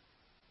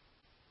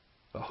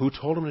 Well, who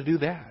told them to do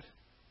that?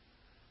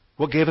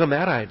 What gave them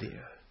that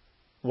idea?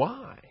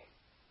 Why?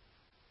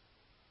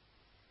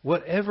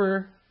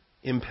 Whatever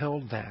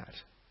impelled that?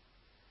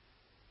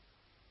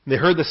 They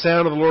heard the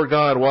sound of the Lord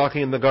God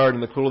walking in the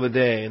garden in the cool of the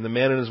day, and the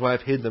man and his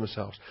wife hid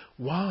themselves.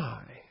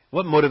 Why?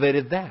 What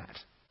motivated that?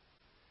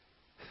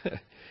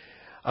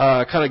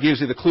 Kind of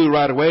gives you the clue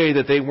right away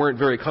that they weren't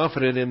very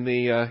confident in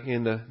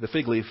the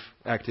fig leaf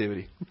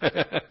activity.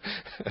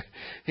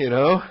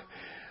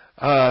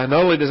 Not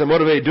only does it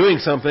motivate doing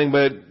something,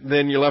 but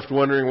then you're left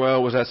wondering,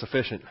 well, was that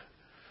sufficient?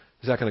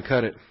 Is that going to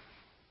cut it?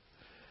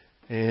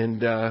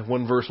 And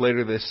one verse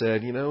later they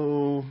said,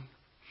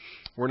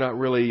 we're not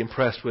really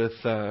impressed with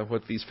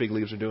what these fig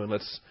leaves are doing.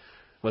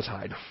 Let's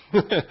hide.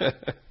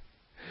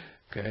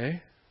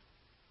 Okay.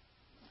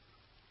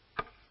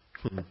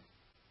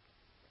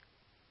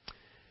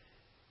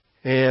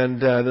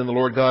 And then the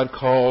Lord God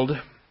called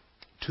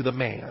to the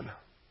man.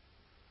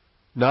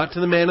 Not to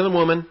the man and the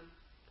woman.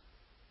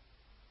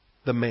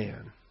 The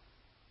man.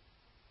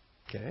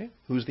 Okay?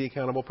 Who's the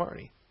accountable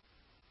party?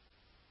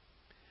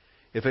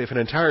 If an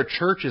entire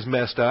church is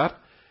messed up,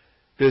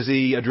 does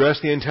he address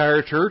the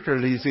entire church, or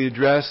does he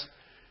address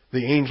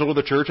the angel of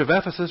the church of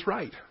Ephesus?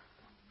 Right.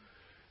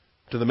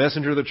 To the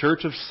messenger of the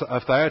church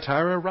of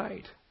Thyatira?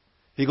 Right.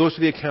 He goes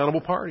to the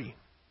accountable party.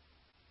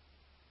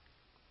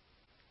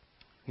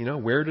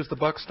 Where does the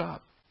buck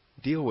stop?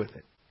 Deal with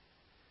it.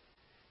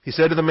 He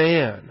said to the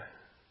man,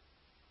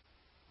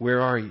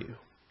 "Where are you?"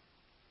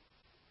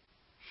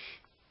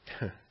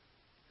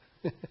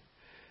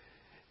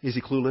 Is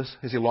he clueless?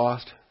 Is he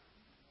lost?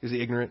 Is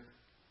he ignorant?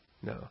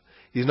 No.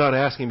 He's not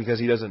asking because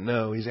he doesn't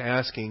know. He's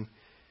asking,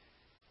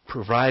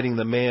 providing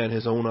the man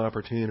his own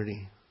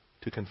opportunity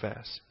to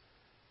confess.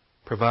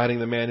 Providing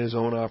the man his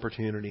own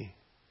opportunity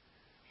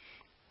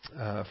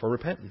for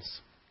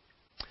repentance.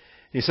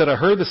 He said, "I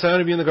heard the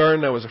sound of you in the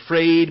garden. I was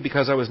afraid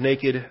because I was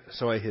naked,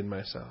 so I hid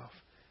myself."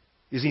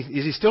 Is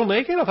he still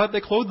naked? I thought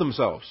they clothed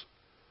themselves.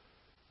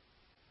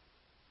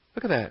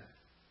 Look at that.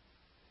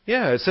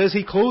 Yeah, it says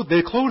they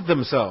clothed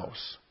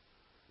themselves.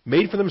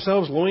 Made for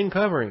themselves loin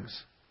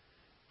coverings.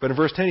 But in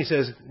verse 10 he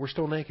says, we're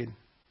still naked.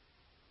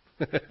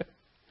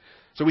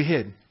 So we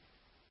hid.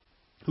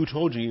 Who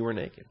told you were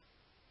naked?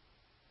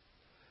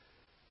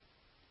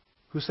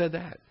 Who said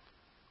that?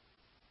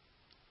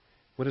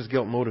 What is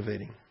guilt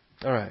motivating?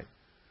 All right.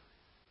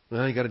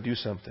 Well, you got to do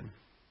something.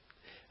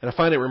 And I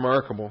find it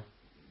remarkable.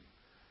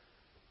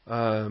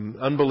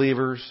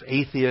 Unbelievers,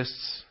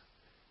 atheists,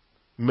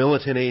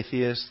 militant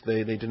atheists,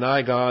 they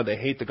deny God, they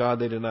hate the God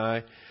they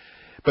deny,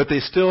 but they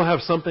still have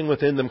something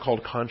within them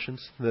called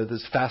conscience,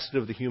 this facet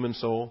of the human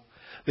soul.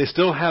 They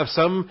still have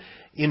some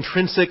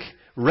intrinsic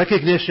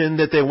recognition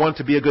that they want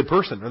to be a good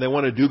person, or they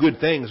want to do good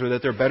things, or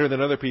that they're better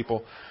than other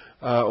people,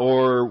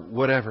 or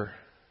whatever.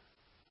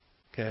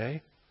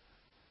 Okay?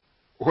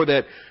 Or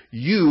that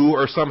you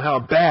are somehow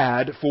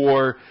bad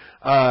for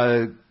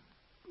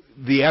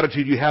the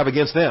attitude you have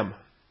against them.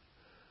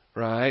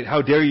 Right?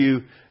 How dare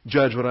you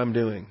judge what I'm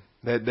doing?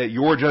 That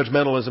your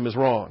judgmentalism is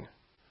wrong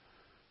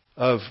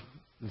of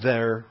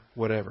their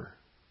whatever.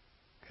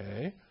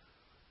 Okay?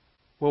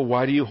 Well,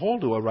 why do you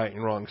hold to a right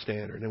and wrong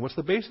standard? And what's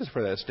the basis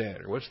for that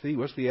standard? What's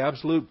the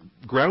absolute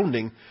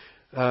grounding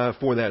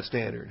for that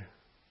standard?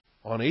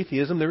 On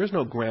atheism, there is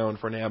no ground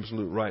for an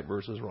absolute right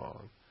versus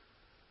wrong.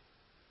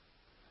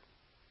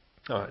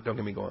 All right, don't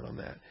get me going on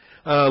that.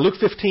 Luke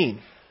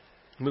 15.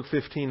 Luke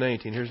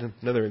 15:19. Here's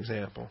another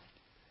example.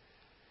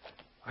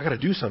 I got to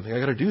do something. I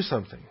got to do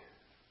something.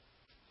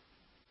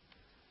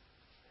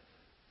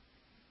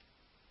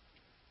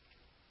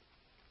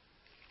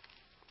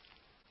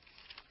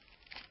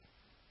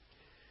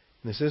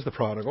 This is the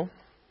prodigal.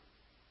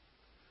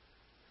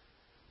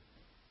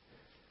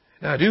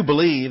 Now, I do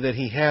believe that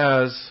he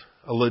has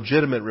a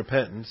legitimate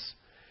repentance,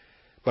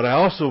 but I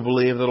also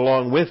believe that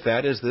along with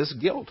that is this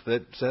guilt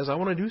that says, I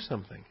want to do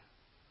something.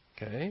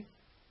 Okay?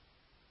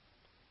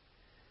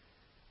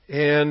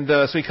 And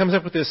so he comes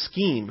up with this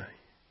scheme.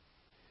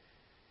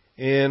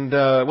 And,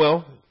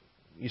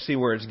 you see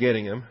where it's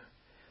getting him.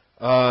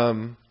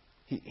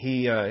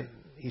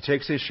 He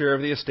takes his share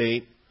of the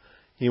estate.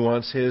 He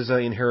wants his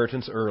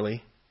inheritance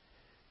early.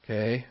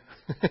 Okay?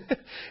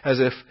 As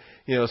if,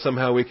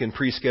 somehow we can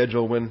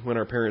pre-schedule when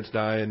our parents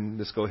die and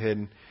just go ahead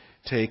and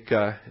take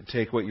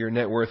what your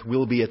net worth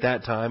will be at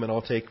that time, and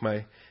I'll take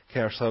my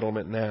cash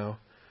settlement now,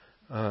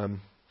 kind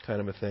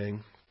of a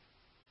thing.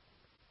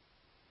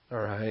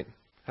 All right.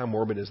 How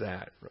morbid is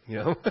that?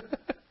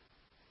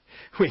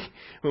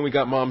 When we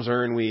got Mom's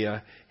urn, we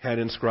had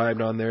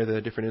inscribed on there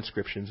the different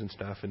inscriptions and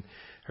stuff, and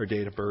her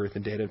date of birth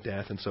and date of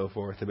death and so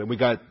forth. But we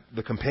got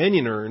the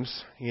companion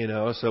urns,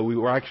 so we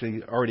were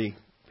actually already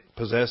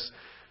possess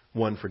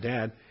one for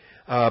Dad.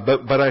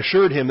 But I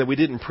assured him that we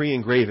didn't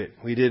pre-engrave it.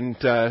 We didn't,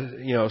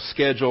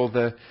 schedule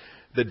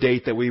the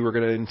date that we were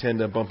going to intend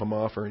to bump him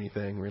off or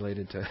anything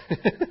related to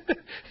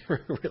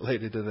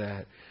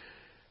that.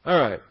 All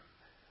right.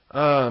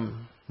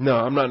 No,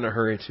 I'm not in a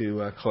hurry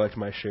to collect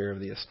my share of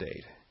the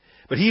estate.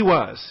 But he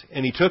was,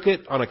 and he took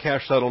it on a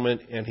cash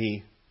settlement, and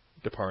he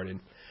departed.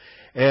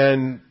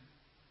 And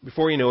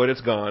before you know it,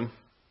 it's gone.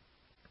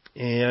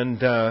 And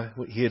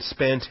he had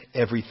spent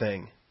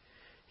everything.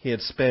 He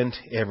had spent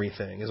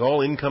everything. Is all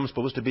income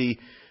supposed to be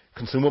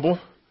consumable?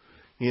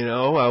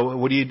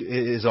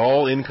 Is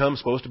all income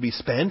supposed to be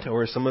spent,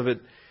 or is some of it,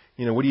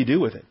 what do you do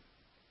with it?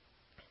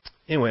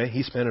 Anyway,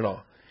 he spent it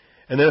all.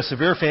 And then a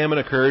severe famine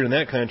occurred in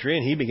that country,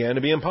 and he began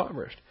to be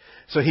impoverished.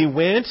 So he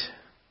went,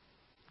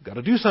 got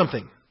to do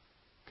something.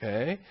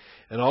 Okay?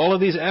 And all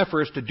of these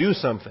efforts to do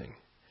something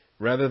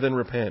rather than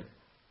repent.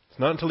 It's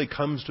not until he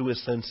comes to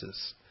his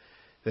senses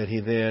that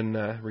he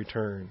then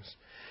returns.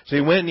 So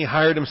he went and he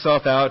hired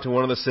himself out to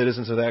one of the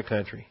citizens of that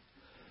country.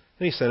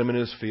 And he sent him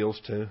into his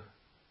fields to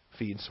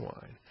feed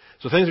swine.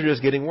 So things are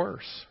just getting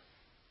worse.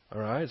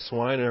 All right?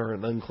 Swine are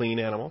an unclean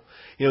animal.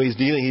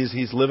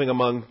 He's living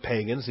among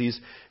pagans. He's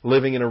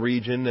living in a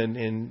region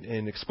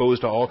and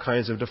exposed to all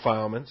kinds of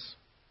defilements.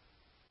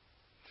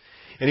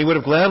 And he would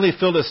have gladly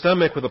filled his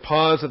stomach with the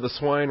pods that the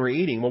swine were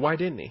eating. Well, why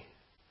didn't he?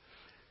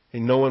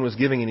 And no one was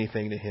giving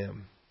anything to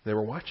him. They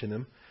were watching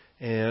him,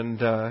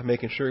 and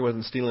making sure he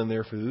wasn't stealing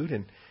their food,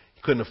 and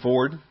he couldn't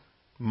afford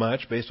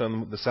much based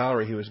on the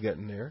salary he was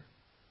getting there.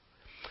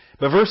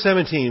 But verse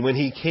 17, when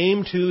he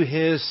came to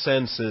his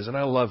senses, and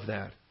I love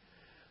that.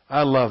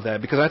 I love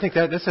that because I think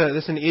that's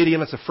an idiom,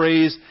 that's a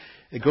phrase.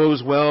 It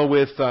goes well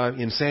with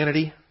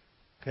insanity.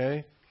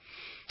 Okay,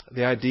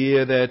 the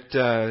idea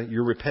that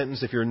your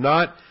repentance, if you're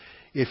not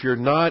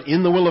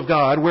in the will of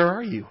God, where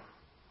are you?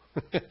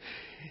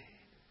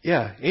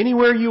 Yeah,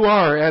 anywhere you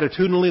are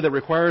attitudinally that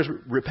requires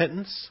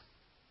repentance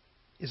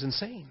is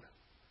insane.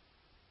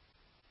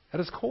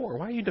 At its core,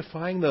 why are you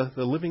defying the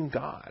living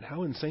God?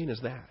 How insane is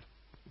that?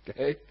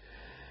 Okay,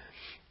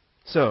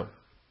 so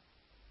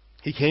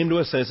he came to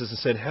his senses and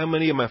said, "How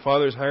many of my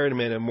father's hired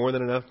men have more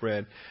than enough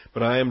bread,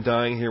 but I am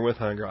dying here with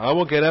hunger? I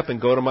will get up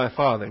and go to my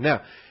father."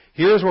 Now,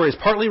 here's where he's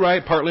partly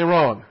right, partly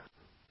wrong.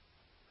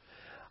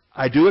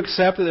 I do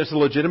accept that there's a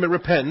legitimate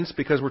repentance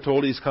because we're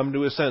told he's come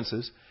to his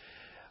senses.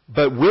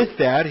 But with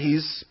that,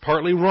 he's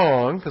partly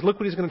wrong because look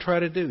what he's going to try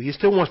to do. He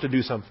still wants to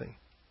do something.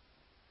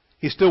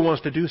 He still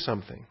wants to do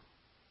something.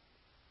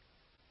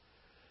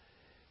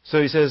 So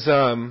he says,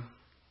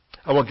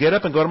 "I will get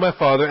up and go to my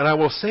father, and I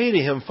will say to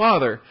him,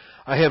 'Father,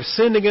 I have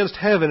sinned against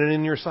heaven and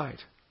in your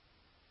sight.'"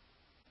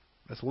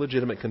 That's a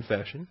legitimate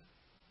confession.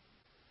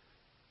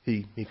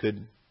 He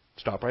could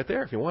stop right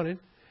there if he wanted.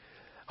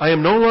 "I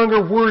am no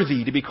longer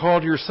worthy to be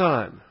called your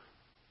son."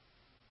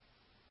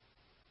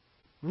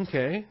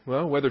 Okay,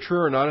 well, whether true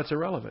or not, it's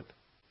irrelevant.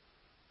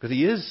 Because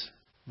he is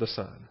the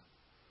son.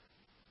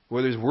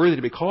 Whether he's worthy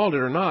to be called it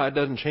or not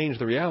doesn't change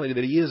the reality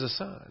that he is a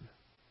son.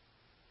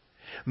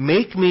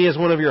 "Make me as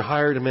one of your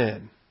hired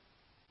men."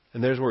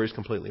 And there's where he's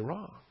completely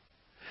wrong.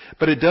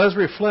 But it does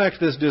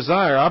reflect this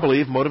desire, I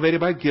believe, motivated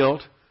by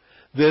guilt,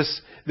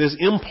 this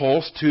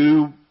impulse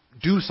to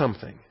do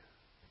something.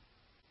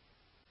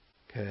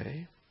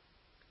 Okay?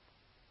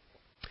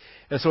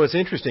 And so it's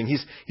interesting.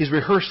 He's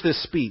rehearsed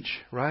this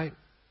speech, right?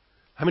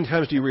 How many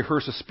times do you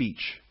rehearse a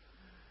speech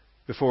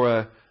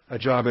before a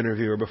job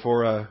interview or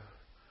before a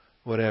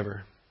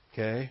whatever?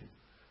 Okay?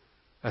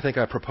 I think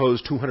I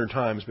proposed 200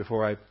 times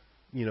before I,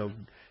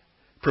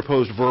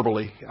 proposed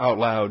verbally out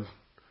loud,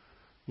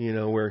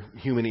 where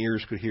human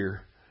ears could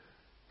hear.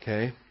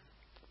 Okay?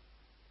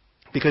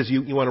 Because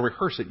you want to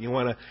rehearse it. You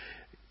want to,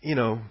 you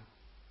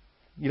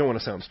don't want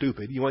to sound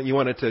stupid. You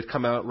want it to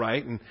come out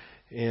right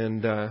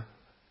and that.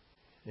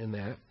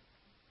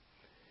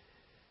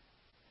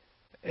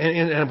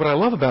 And what I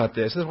love about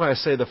this is why I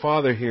say the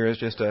father here is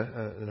just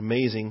an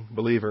amazing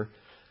believer.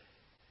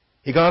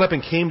 He got up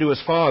and came to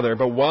his father,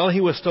 but while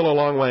he was still a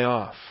long way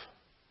off.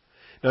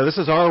 Now, this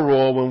is our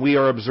role when we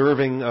are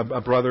observing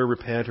a brother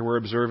repent, or we're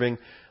observing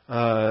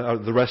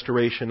the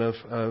restoration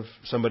of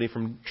somebody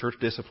from church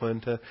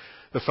discipline to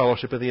the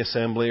fellowship of the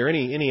assembly, or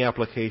any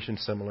application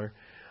similar.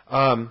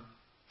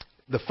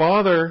 The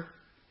father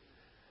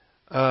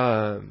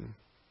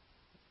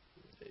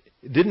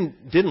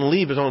didn't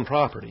leave his own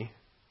property.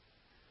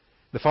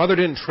 The father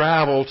didn't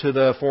travel to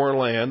the foreign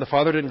land. The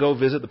father didn't go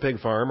visit the pig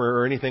farm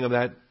or anything of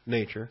that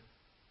nature.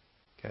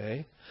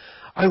 Okay?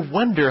 I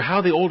wonder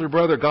how the older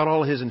brother got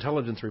all his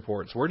intelligence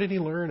reports. Where did he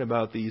learn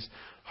about these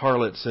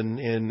harlots and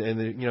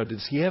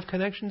does he have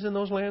connections in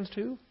those lands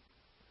too?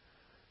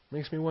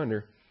 Makes me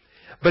wonder.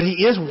 But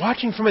he is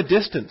watching from a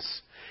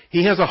distance.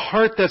 He has a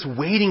heart that's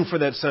waiting for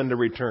that son to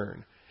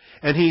return.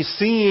 And he's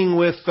seeing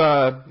with,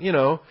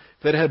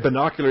 if it had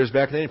binoculars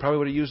back then, he probably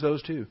would have used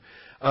those too.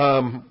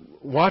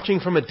 Watching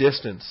from a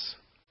distance.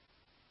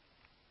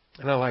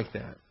 And I like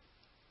that.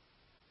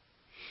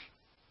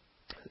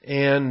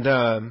 And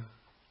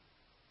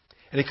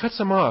he cuts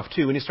him off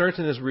too, and he starts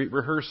in his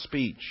rehearsed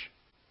speech.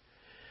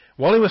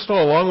 While he was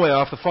still a long way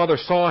off, the father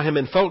saw him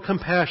and felt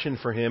compassion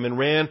for him and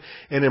ran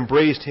and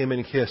embraced him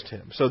and kissed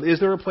him. So is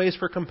there a place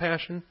for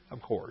compassion?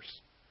 Of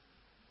course.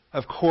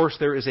 Of course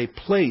there is a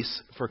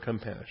place for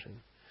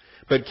compassion.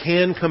 But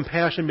can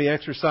compassion be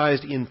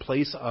exercised in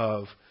place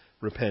of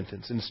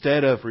repentance,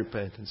 instead of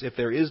repentance, if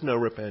there is no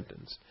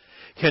repentance?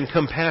 Can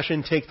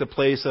compassion take the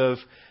place of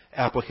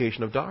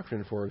application of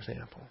doctrine, for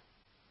example?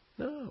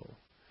 No.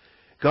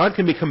 God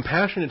can be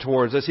compassionate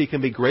towards us. He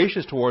can be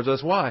gracious towards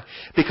us. Why?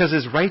 Because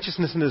His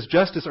righteousness and His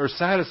justice are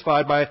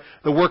satisfied by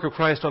the work of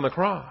Christ on the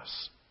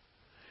cross.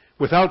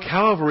 Without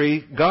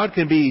Calvary, God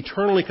can be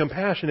eternally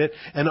compassionate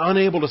and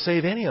unable to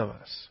save any of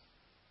us.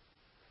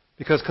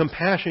 Because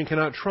compassion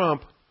cannot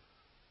trump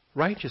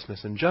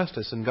righteousness and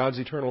justice and God's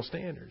eternal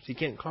standards. He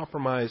can't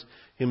compromise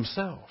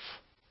Himself.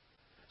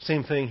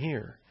 Same thing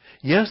here.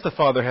 Yes, the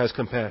Father has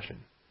compassion,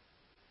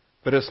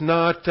 but it's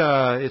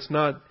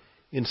not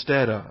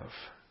instead of.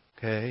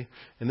 Okay?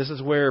 And this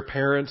is where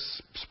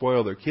parents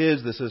spoil their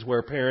kids. This is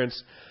where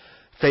parents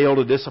fail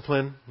to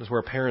discipline. This is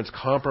where parents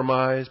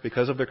compromise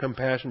because of their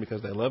compassion,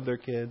 because they love their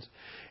kids.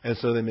 And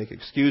so they make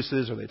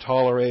excuses, or they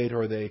tolerate,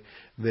 or they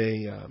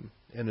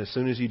and as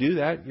soon as you do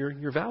that,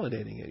 you're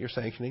validating it. You're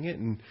sanctioning it,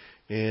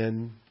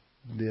 and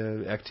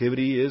the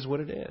activity is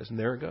what it is, and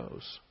there it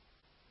goes.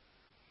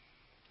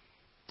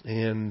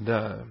 And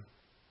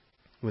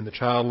when the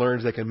child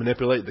learns they can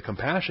manipulate the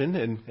compassion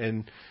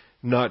and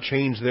not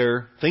change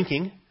their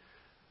thinking,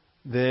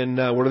 then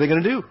what are they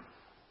going to do?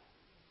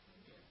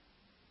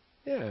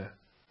 Yeah.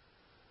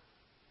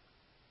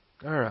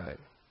 All right.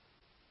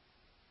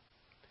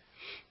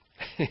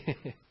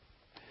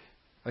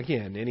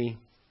 Again, any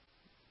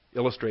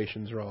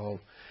illustrations are all...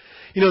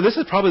 this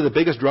is probably the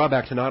biggest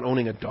drawback to not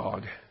owning a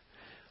dog.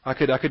 I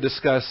could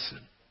discuss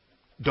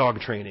dog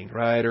training,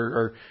 right?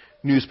 Or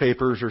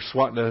newspapers or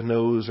swatting a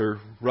nose or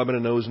rubbing a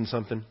nose in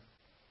something.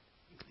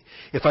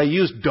 If I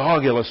used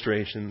dog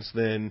illustrations,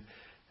 then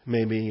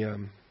maybe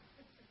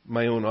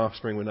my own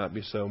offspring would not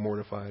be so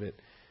mortified at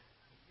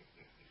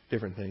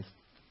different things.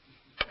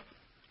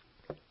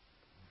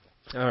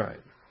 All right.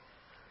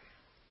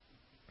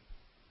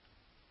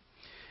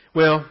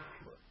 Well,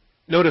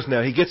 notice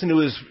now, he gets into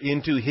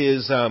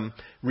his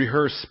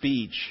rehearsed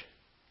speech,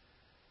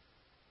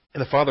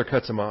 and the father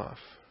cuts him off.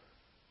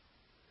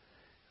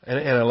 And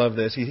I love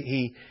this.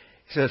 He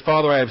says,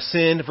 Father, I have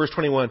sinned. Verse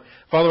 21,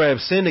 Father, I have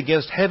sinned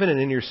against heaven and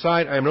in your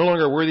sight. I am no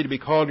longer worthy to be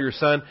called your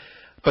son.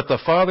 But the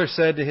father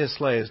said to his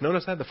slaves,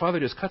 notice that? The father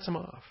just cuts him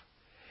off.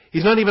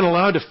 He's not even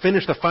allowed to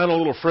finish the final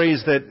little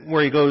phrase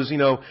where he goes,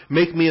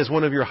 make me as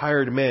one of your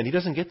hired men. He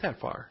doesn't get that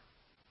far.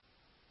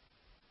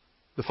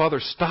 The father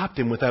stopped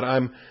him with that,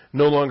 I'm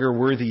no longer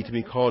worthy to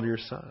be called your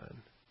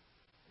son.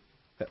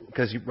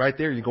 Because right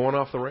there, you're going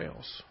off the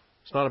rails.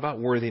 It's not about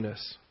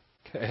worthiness.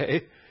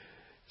 Okay?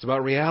 It's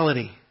about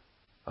reality.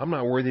 I'm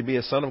not worthy to be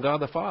a son of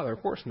God the Father.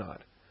 Of course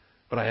not.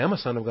 But I am a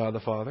son of God the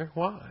Father.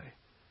 Why?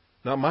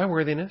 Not my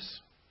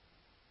worthiness.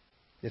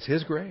 It's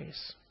His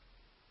grace.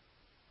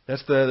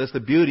 That's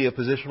the beauty of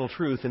positional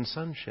truth in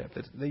sonship.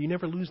 That you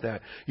never lose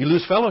that. You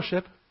lose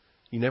fellowship.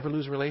 You never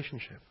lose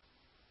relationship.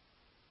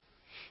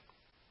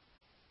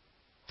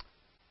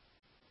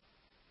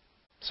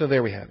 So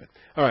there we have it.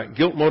 All right,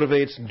 guilt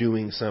motivates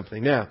doing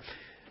something. Now,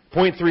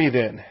 point 3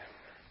 then.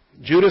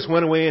 Judas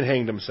went away and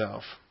hanged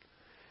himself.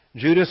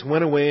 Judas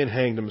went away and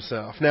hanged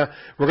himself. Now,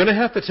 we're going to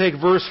have to take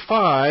verse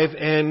 5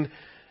 and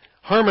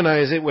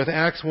harmonize it with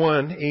Acts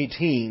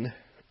 1:18.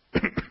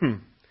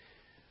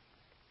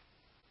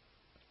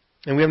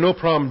 And we have no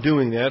problem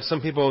doing that.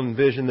 Some people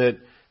envision that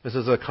this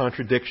is a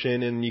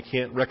contradiction and you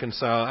can't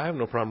reconcile. I have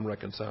no problem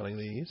reconciling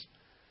these.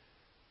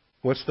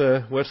 What's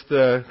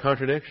the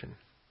contradiction?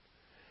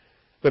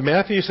 But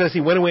Matthew says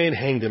he went away and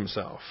hanged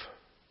himself.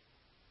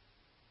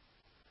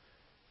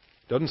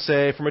 Doesn't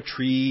say from a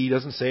tree,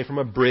 doesn't say from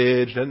a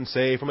bridge, doesn't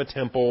say from a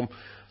temple,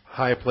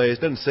 high place,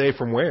 doesn't say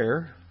from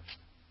where.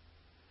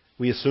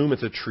 We assume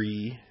it's a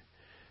tree.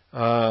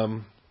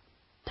 Part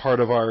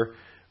of our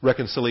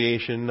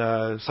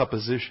reconciliation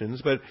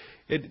suppositions, but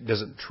it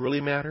doesn't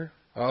truly matter.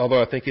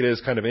 Although I think it is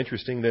kind of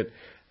interesting that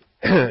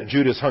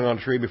Judas hung on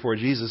a tree before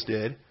Jesus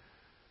did.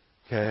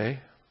 Okay,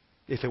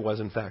 if it was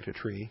in fact a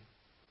tree.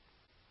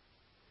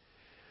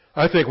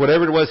 I think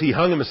whatever it was he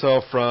hung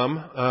himself from,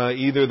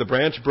 either the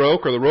branch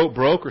broke or the rope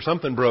broke or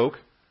something broke.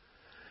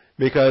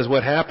 Because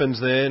what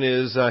happens then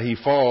is he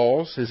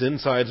falls, his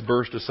insides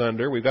burst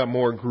asunder. We've got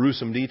more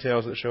gruesome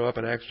details that show up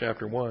in Acts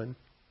chapter 1.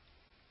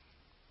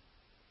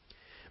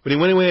 But he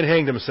went away and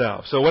hanged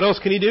himself. So what else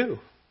can he do?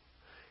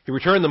 He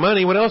returned the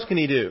money. What else can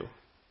he do?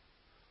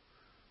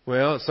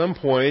 Well, at some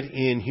point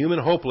in human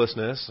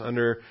hopelessness,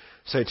 under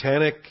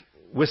satanic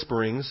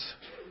whisperings,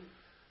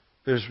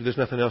 there's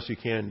nothing else you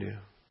can do.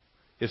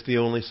 It's the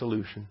only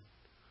solution.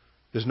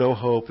 There's no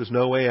hope. There's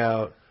no way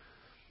out.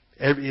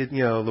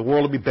 The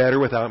world will be better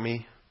without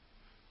me.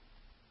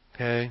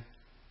 Okay?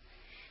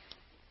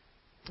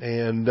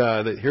 And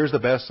here's the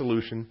best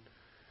solution.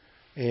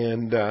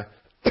 And,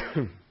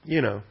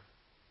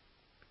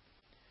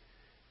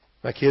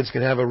 my kids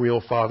can have a real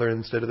father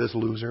instead of this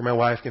loser. My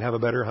wife can have a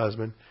better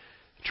husband.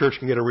 The church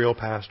can get a real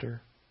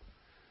pastor.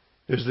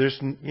 It's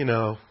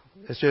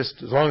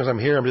just, as long as I'm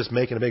here, I'm just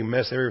making a big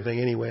mess of everything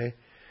anyway.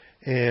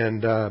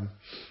 And,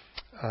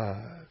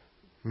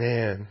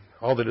 man,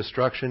 all the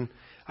destruction.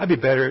 I'd be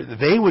better.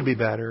 They would be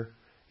better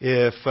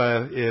if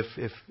I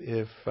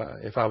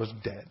was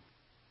dead.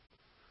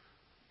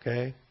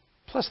 Okay?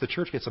 Plus the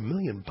church gets $1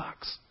 million.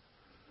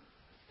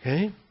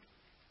 Okay?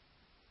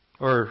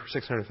 Or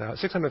 600,000.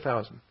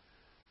 600,000.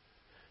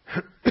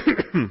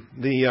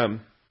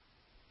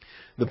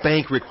 The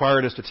bank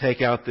required us to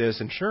take out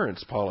this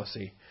insurance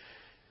policy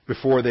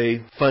before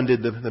they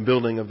funded the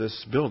building of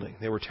this building.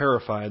 They were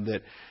terrified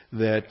that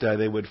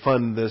they would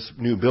fund this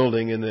new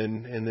building and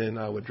then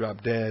I would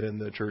drop dead and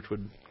the church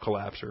would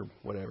collapse or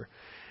whatever.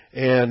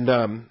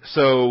 And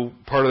so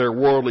part of their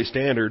worldly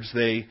standards,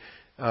 they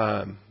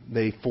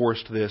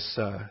forced this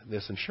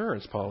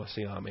insurance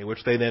policy on me,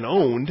 which they then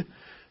owned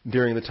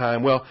during the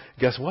time. Well,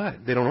 guess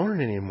what? They don't own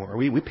it anymore.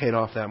 We paid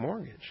off that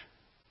mortgage.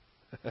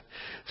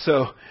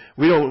 So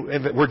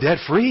we're debt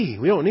free.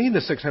 We don't need the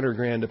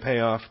 $600,000 to pay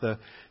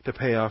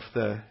off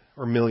the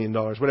or $1 million,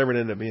 whatever it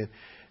ended up being,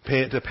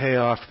 to pay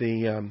off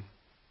the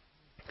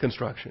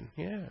construction.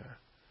 Yeah.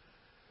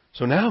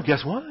 So now,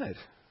 guess what?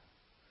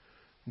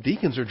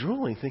 Deacons are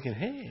drooling, thinking,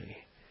 "Hey,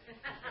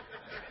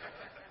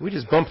 we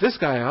just bumped this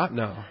guy out."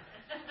 No.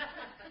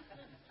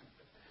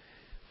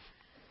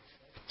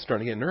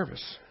 Starting to get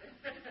nervous.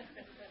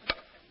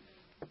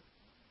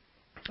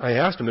 I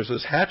asked him, there's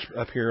this hatch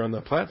up here on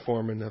the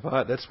platform, and I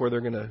thought that's where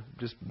they're going to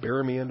just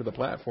bury me into the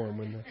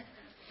platform.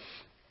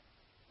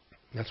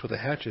 That's what the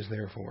hatch is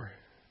there for.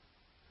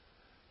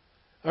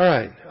 All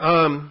right.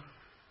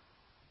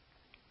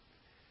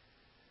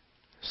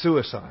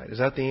 Suicide. Is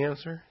that the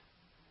answer?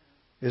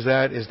 Is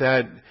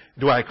that,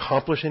 do I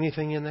accomplish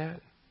anything in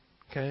that?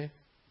 Okay.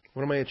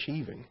 What am I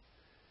achieving?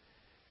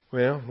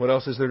 Well, what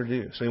else is there to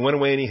do? So he went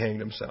away and he hanged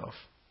himself.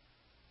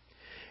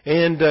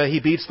 And he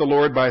beats the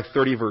Lord by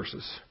 30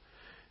 verses.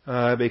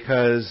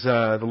 Because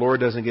the Lord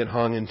doesn't get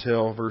hung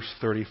until verse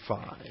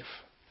 35.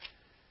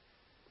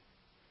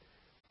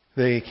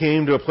 They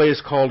came to a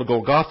place called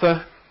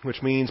Golgotha,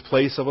 which means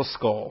place of a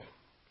skull.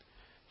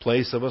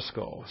 Place of a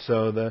skull.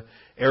 So the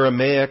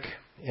Aramaic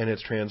and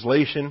its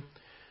translation,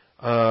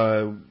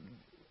 the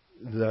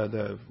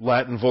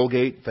Latin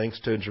Vulgate, thanks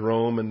to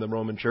Jerome and the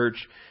Roman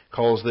Church,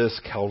 calls this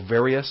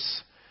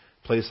Calvarius,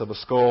 place of a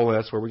skull.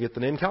 That's where we get the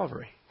name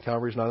Calvary.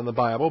 Calvary's not in the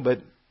Bible, but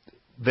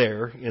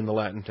there in the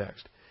Latin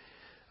text.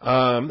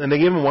 And they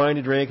gave him wine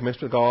to drink,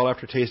 mixed with gall.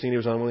 After tasting, he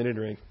was unwilling to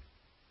drink.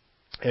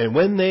 And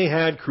when they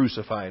had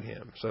crucified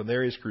him, so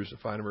there he's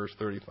crucified in verse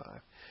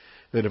 35,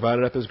 they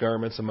divided up his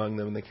garments among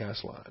them and they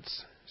cast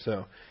lots.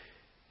 So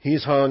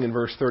he's hung in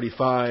verse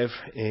 35,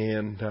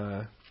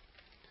 and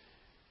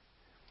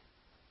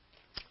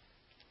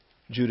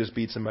Judas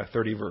beats him by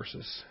 30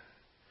 verses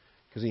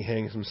because he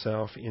hangs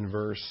himself in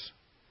verse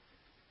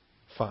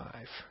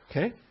 5.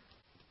 Okay?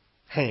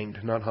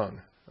 Hanged, not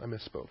hung. I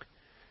misspoke.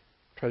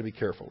 Try to be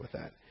careful with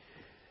that.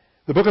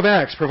 The book of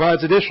Acts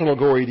provides additional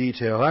gory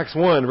detail. Acts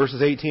 1,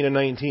 verses 18 and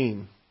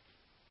 19.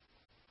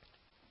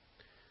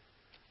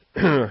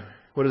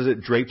 What is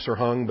it? Drapes are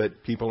hung,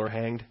 but people are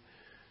hanged.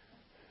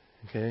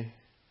 Okay?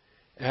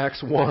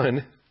 Acts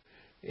 1,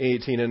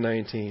 18 and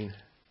 19.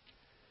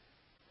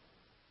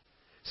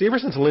 See, ever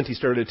since Linty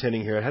started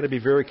attending here, I had to be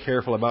very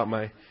careful about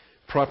my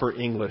proper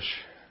English.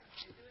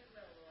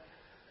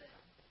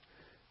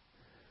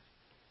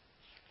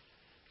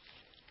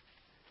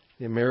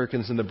 The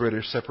Americans and the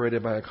British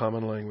separated by a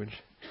common language.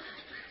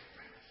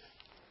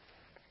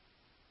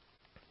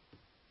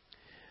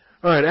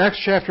 All right,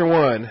 Acts chapter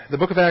 1. The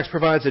book of Acts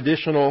provides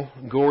additional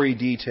gory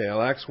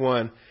detail. Acts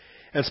 1.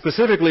 And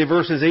specifically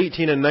verses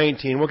 18 and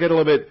 19. We'll get a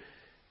little bit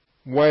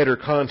wider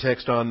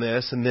context on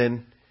this. And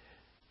then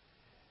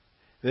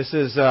this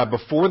is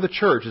before the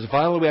church. It's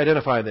vital we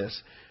identify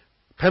this.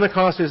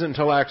 Pentecost isn't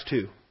until Acts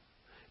 2.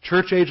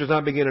 Church age does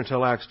not begin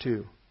until Acts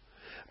 2.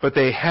 But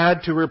they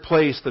had to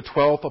replace the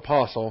 12th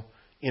apostle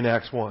in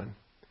Acts 1.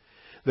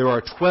 There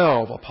are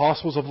 12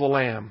 apostles of the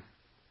Lamb.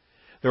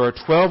 There are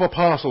 12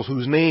 apostles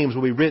whose names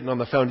will be written on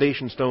the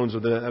foundation stones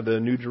of the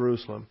New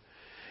Jerusalem.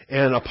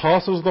 And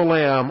apostles of the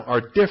Lamb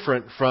are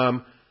different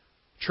from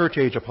church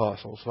age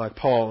apostles like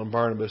Paul and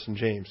Barnabas and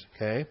James,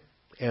 okay?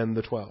 And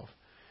the 12.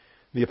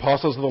 The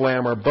apostles of the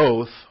Lamb are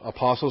both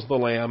apostles of the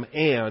Lamb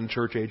and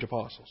church age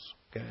apostles,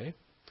 okay?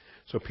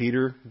 So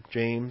Peter,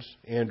 James,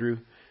 Andrew,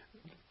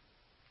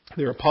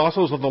 they're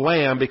apostles of the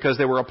Lamb because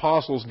they were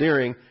apostles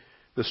during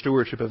the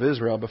stewardship of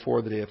Israel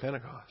before the day of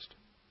Pentecost.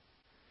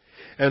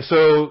 And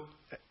so,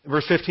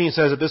 verse 15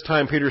 says, at this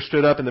time Peter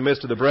stood up in the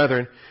midst of the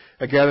brethren.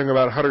 A gathering of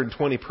about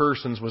 120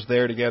 persons was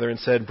there together and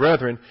said,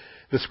 Brethren,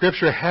 the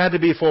scripture had to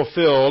be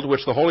fulfilled,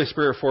 which the Holy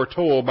Spirit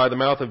foretold by the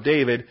mouth of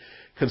David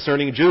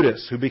concerning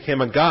Judas, who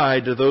became a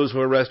guide to those who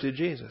arrested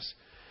Jesus.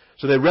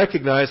 So they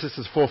recognize this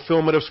as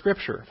fulfillment of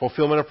scripture,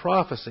 fulfillment of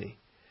prophecy.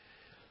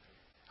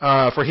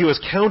 For he was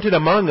counted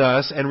among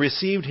us and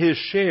received his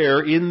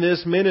share in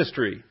this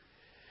ministry.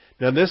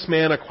 Now this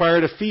man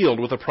acquired a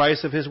field with the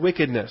price of his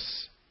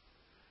wickedness.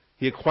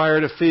 He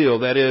acquired a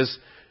field, that is,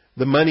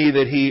 the money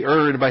that he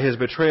earned by his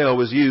betrayal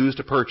was used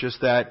to purchase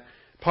that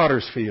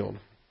potter's field.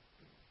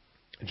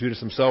 Judas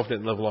himself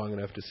didn't live long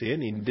enough to see it,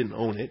 and he didn't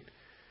own it.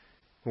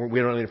 We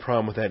don't have any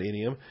problem with that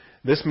idiom.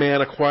 This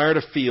man acquired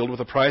a field with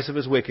the price of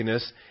his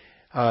wickedness,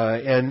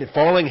 and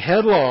falling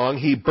headlong,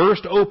 he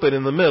burst open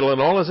in the middle,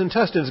 and all his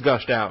intestines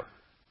gushed out.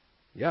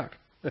 Yuck.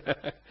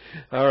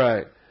 All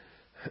right.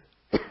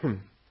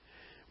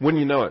 Wouldn't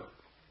you know it?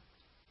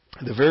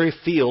 The very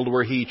field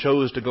where he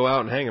chose to go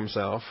out and hang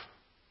himself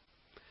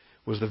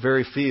was the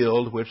very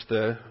field which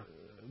the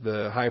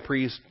high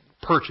priest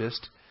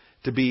purchased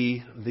to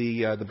be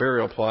the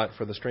burial plot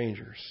for the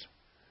strangers.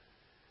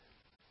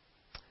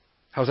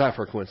 How's that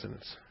for a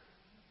coincidence?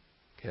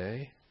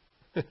 Okay.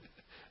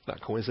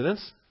 Not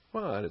coincidence.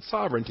 Well, it's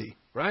sovereignty,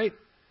 right?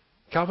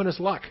 Calvinist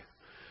luck.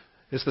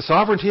 It's the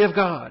sovereignty of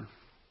God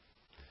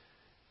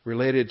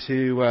related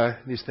to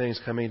these things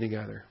coming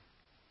together.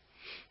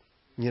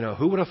 You know,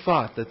 who would have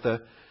thought that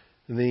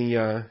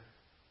the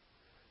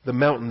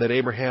mountain that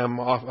Abraham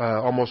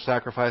almost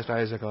sacrificed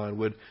Isaac on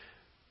would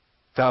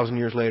 2,000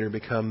 years later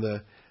become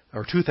the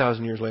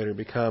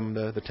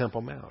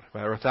Temple Mount,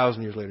 right? Or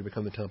 1,000 years later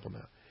become the Temple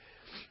Mount.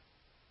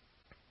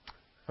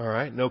 All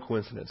right, no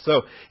coincidence.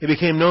 So it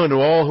became known to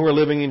all who were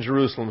living in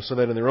Jerusalem, so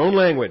that in their own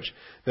language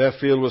that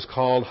field was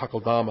called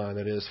Hakeldama,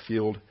 that is,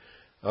 field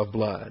of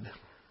blood.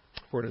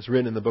 For it is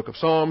written in the book of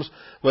Psalms,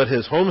 let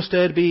his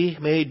homestead be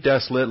made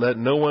desolate, let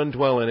no one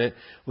dwell in it,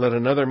 let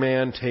another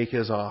man take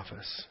his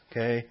office.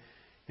 Okay?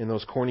 In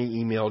those corny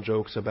email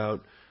jokes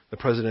about the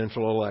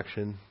presidential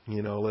election,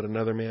 let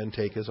another man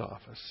take his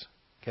office.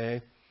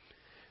 Okay?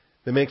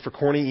 They make for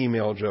corny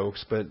email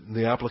jokes, but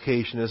the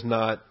application is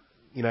not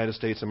United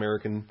States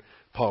American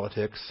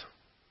politics.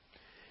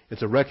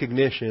 It's a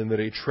recognition that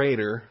a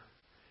traitor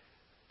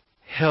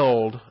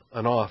held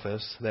an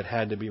office that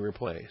had to be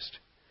replaced.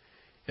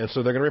 And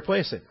so they're going to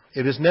replace it.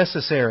 It is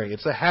necessary.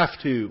 It's a have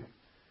to.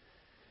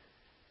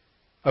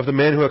 Of the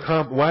men who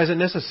accomplish. Why is it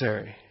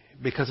necessary?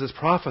 Because it's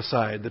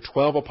prophesied. The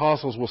 12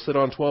 apostles will sit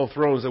on 12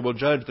 thrones that will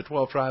judge the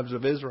 12 tribes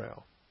of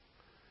Israel.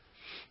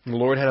 And the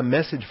Lord had a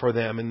message for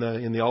them in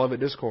the Olivet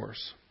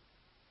Discourse.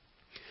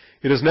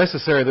 It is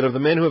necessary that of the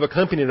men who have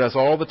accompanied us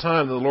all the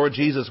time that the Lord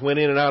Jesus went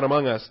in and out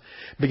among us,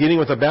 beginning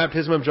with the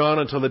baptism of John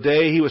until the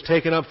day he was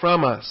taken up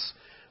from us,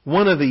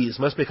 one of these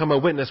must become a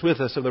witness with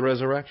us of the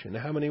resurrection.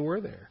 Now, how many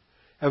were there?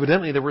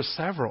 Evidently, there were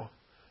several.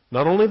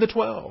 Not only the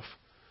 12.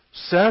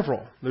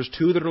 Several. There's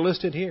 2 that are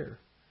listed here.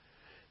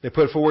 They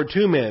put forward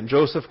 2 men,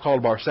 Joseph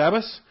called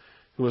Barsabbas,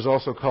 who was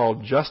also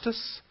called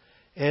Justus,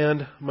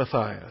 and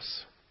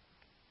Matthias.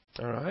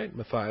 All right,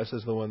 Matthias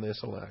is the one they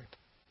select.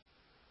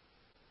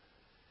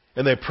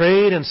 And they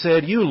prayed and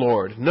said, You,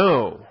 Lord,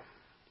 know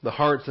the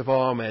hearts of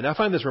all men. Now, I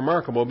find this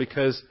remarkable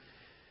because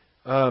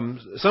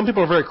some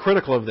people are very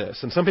critical of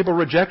this, and some people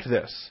reject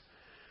this.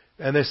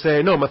 And they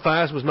say, no,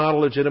 Matthias was not a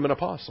legitimate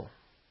apostle.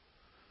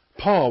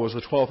 Paul was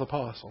the 12th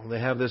apostle. They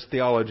have this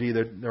theology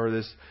or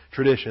this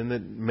tradition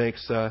that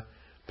makes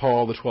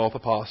Paul the 12th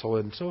apostle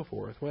and so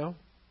forth. Well,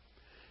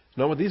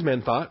 not what these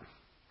men thought.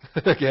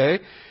 Okay?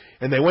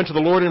 And they went to the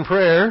Lord in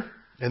prayer,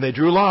 and they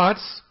drew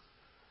lots.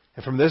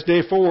 And from this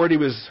day forward, he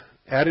was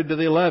added to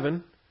the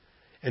 11.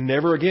 And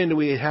never again do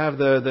we have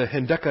the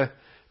Hendeca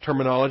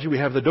terminology. We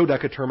have the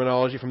Dodeca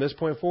terminology from this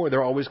point forward.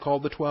 They're always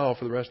called the 12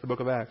 for the rest of the book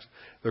of Acts.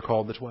 They're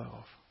called the 12.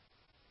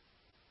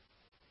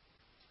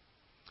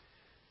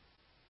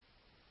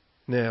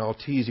 Now, I'll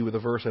tease you with a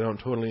verse I don't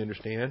totally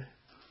understand.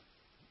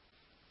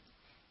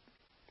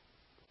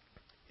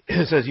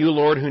 It says, You,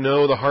 Lord, who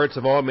know the hearts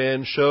of all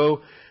men,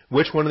 show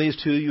which one of these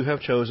 2 you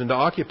have chosen to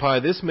occupy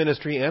this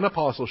ministry and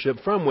apostleship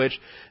from which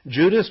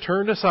Judas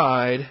turned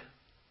aside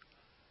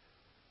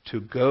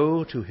to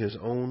go to his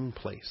own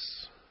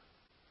place.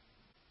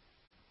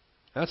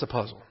 That's a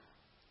puzzle.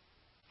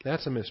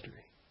 That's a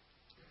mystery.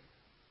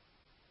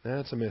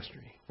 That's a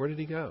mystery. Where did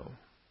he go?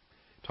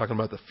 Talking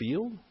about the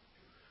field?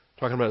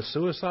 Talking about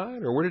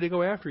suicide? Or where did he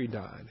go after he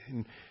died?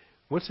 And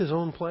what's his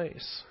own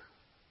place?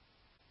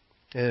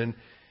 And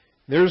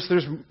there's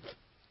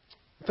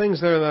things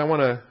there that I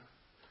want to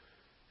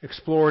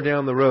explore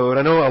down the road.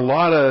 I know a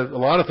lot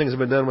of things have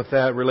been done with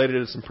that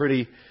related to some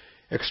pretty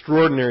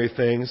extraordinary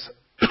things.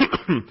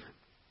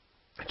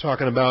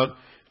 Talking about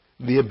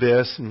the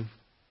abyss and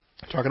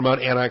talking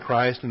about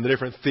Antichrist and the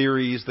different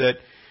theories that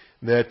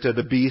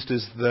the beast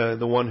is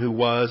the one who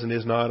was and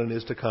is not and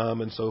is to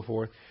come and so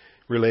forth,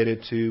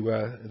 related to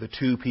the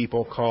 2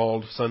 people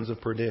called sons of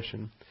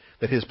perdition,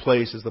 that his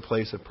place is the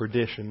place of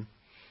perdition.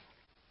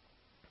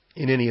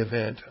 In any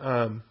event,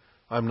 I'm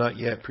not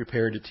yet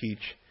prepared to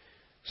teach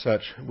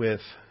such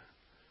with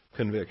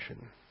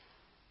conviction.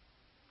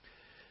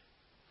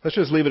 Let's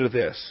just leave it at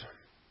this.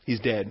 He's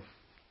dead.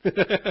 All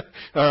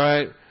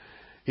right?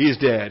 He's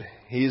dead.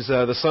 He's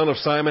the son of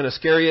Simon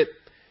Iscariot,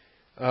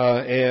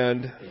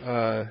 and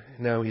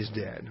now he's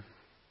dead.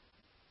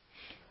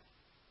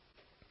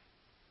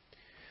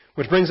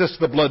 Which brings us to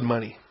the blood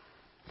money.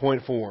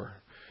 Point 4.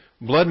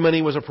 Blood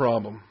money was a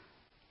problem.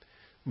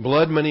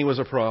 Blood money was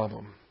a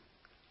problem.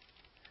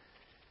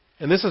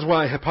 And this is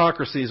why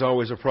hypocrisy is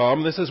always a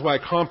problem. This is why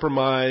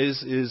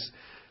compromise is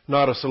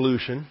not a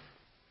solution.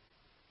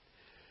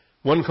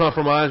 One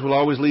compromise will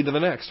always lead to the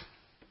next.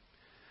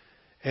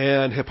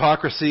 And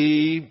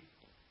hypocrisy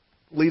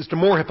leads to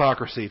more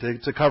hypocrisy,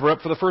 to cover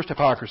up for the first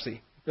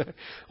hypocrisy.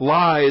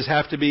 Lies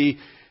have to be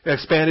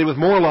expanded with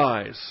more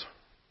lies.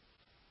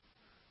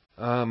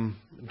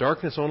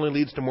 Darkness only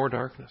leads to more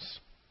darkness.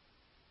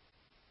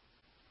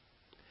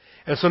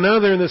 And so now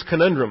they're in this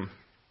conundrum.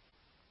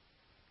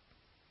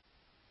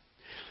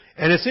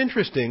 And it's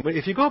interesting, but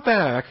if you go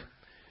back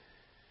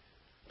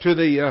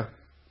to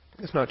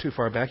it's not too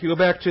far back, you go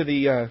back to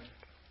the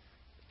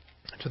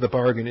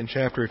bargain in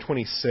chapter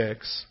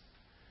 26,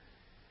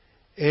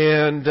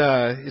 and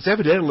it's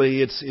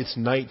evidently it's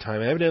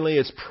nighttime. Evidently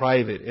it's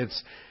private.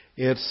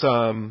 He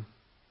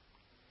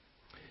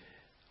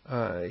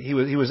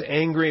was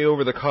angry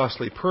over the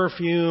costly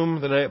perfume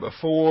the night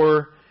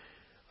before.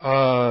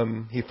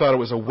 He thought it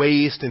was a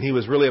waste, and he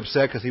was really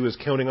upset because he was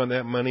counting on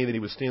that money that he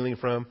was stealing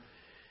from.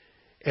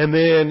 And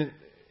then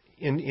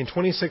in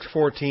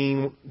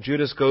 26:14,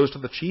 Judas goes to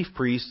the chief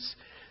priests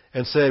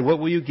and said, "What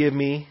will you give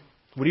me?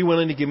 What are you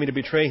willing to give me to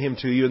betray him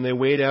to you?" And they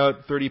weighed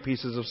out 30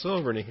 pieces of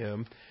silver to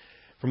him.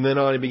 From then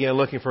on, he began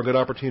looking for a good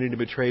opportunity to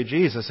betray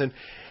Jesus. And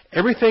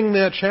everything in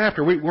that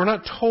chapter, we're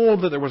not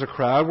told that there was a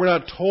crowd. We're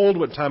not told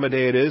what time of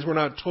day it is. We're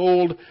not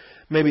told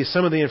maybe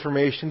some of the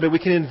information. But we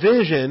can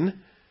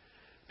envision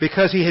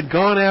because he had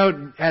gone out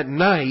at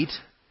night,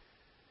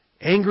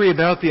 angry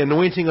about the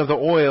anointing of the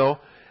oil,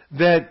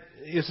 that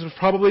this was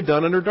probably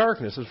done under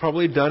darkness. It was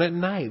probably done at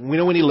night. We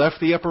know when he left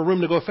the upper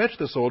room to go fetch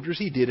the soldiers,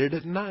 he did it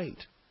at night.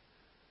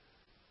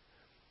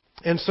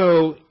 And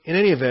so, in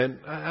any event,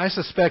 I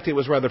suspect it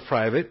was rather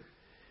private.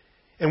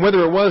 And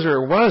whether it was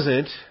or it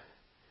wasn't,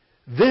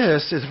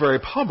 this is very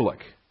public.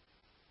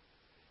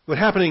 What's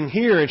happening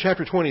here in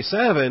chapter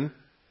 27,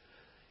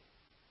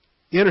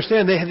 you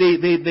understand,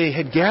 they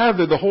had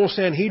gathered the whole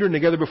Sanhedrin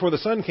together before the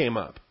sun came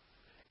up.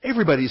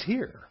 Everybody's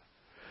here.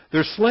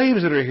 There's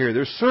slaves that are here.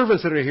 There's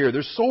servants that are here.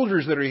 There's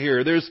soldiers that are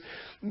here.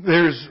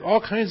 There's all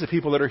kinds of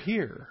people that are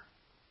here.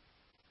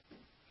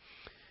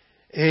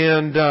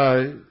 And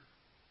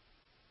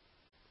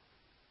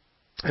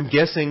I'm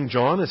guessing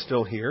John is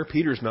still here.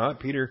 Peter's not.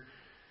 Peter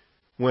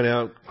went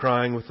out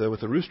crying with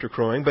the rooster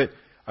crowing. But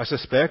I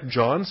suspect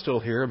John's still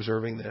here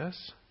observing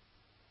this.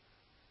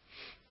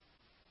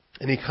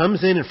 And he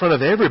comes in front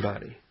of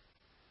everybody.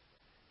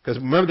 Because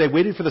remember, they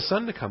waited for the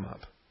sun to come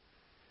up.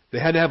 They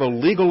had to have a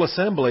legal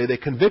assembly. They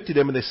convicted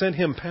him and they sent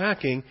him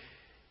packing.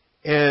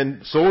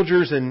 And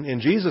soldiers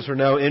and Jesus are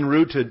now en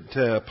route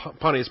to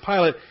Pontius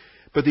Pilate.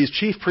 But these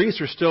chief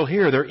priests are still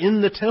here. They're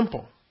in the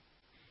temple.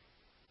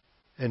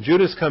 And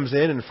Judas comes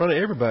in front of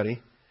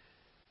everybody,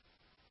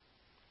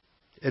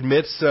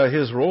 admits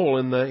his role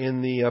in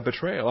the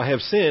betrayal. I have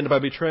sinned by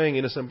betraying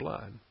innocent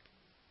blood.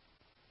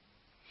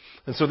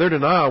 And so their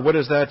denial, what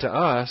is that to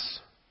us?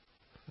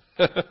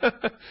 What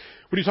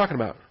are you talking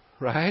about?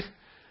 Right?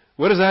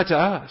 What is that to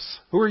us?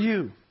 Who are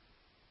you?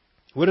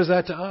 What is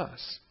that to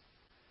us?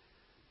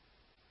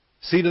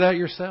 See to that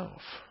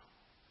yourself.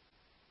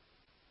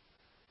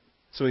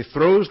 So he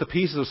throws the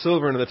pieces of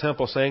silver into the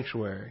temple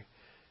sanctuary.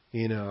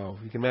 You know,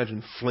 you can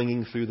imagine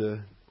flinging through the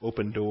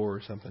open door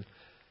or something.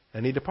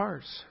 And he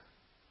departs.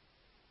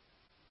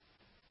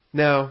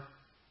 Now,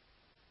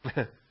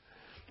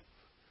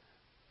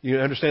 you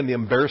understand the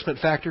embarrassment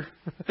factor?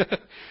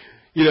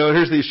 You know,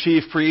 here's these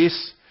chief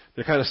priests.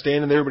 They're kind of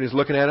standing there. Everybody's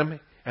looking at them.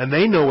 And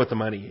they know what the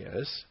money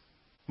is.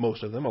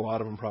 Most of them. A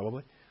lot of them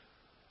probably.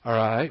 All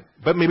right.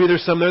 But maybe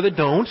there's some there that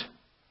don't.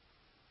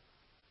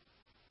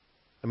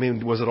 I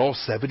mean, was it all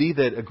 70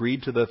 that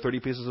agreed to the 30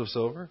 pieces of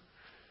silver?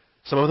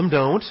 Some of them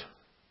don't.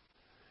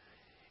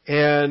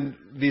 And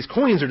these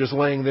coins are just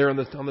laying there on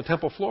the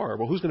temple floor.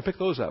 Well, who's going to pick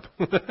those up?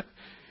 What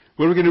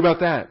are we going to do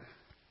about that?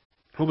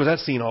 What was that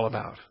scene all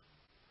about?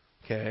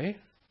 Okay.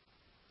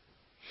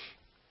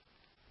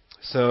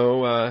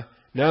 So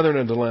now they're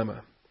in a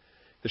dilemma.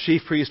 The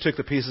chief priests took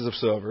the pieces of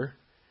silver.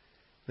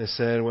 They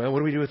said, well, what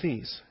do we do with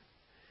these?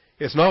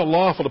 It's not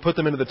lawful to put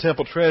them into the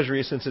temple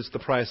treasury since it's the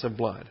price of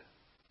blood.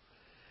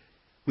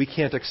 We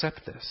can't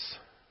accept this.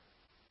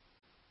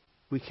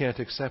 We can't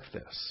accept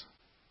this.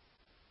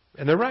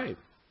 And they're right.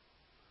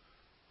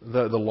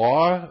 The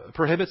law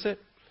prohibits it.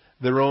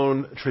 Their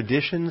own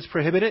traditions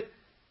prohibit it.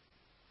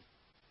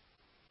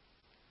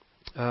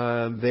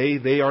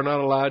 They are not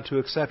allowed to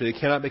accept it. It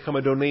cannot become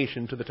a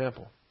donation to the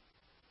temple.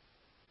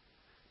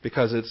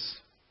 Because it's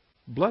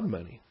blood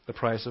money, the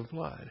price of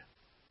blood.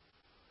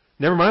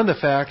 Never mind the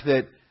fact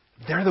that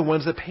they're the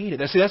ones that paid it.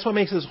 Now, see, that's what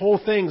makes this whole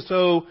thing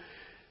so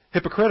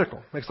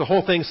hypocritical. Makes the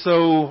whole thing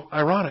so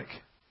ironic.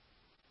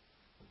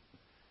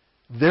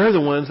 They're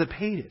the ones that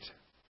paid it.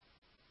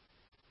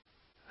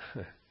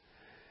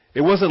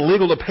 It wasn't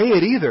legal to pay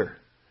it either.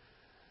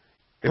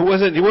 It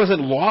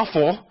wasn't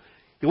lawful.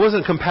 It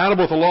wasn't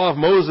compatible with the law of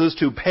Moses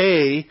to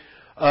pay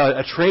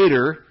a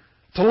traitor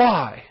to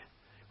lie,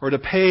 or to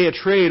pay a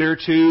traitor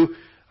to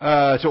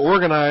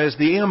organize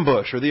the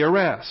ambush or the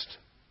arrest.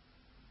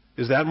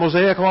 Is that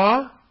Mosaic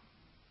law?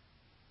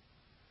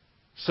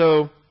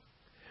 So,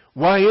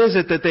 why is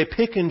it that they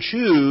pick and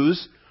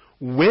choose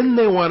when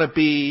they want to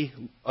be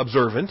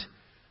observant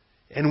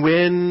and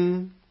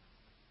when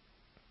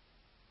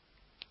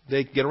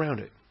they get around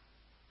it?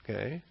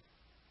 Okay? And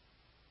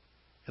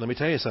let me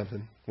tell you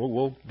something.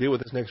 We'll deal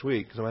with this next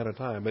week because I'm out of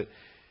time. But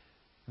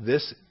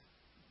this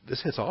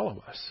hits all of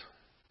us.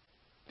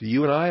 Do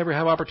you and I ever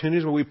have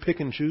opportunities where we pick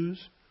and choose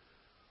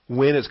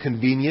when it's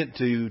convenient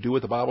to do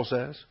what the Bible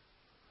says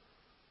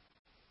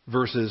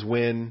versus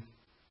when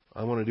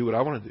I want to do what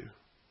I want to do?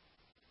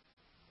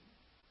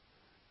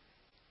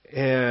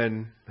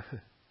 And,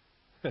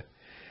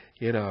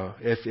 you know,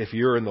 if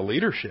you're in the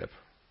leadership,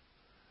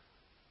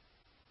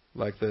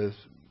 like the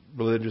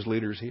religious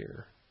leaders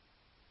here,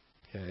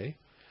 okay,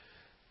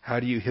 how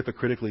do you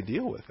hypocritically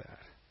deal with that?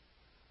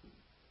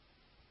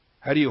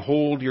 How do you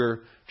hold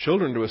your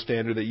children to a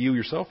standard that you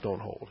yourself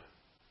don't hold?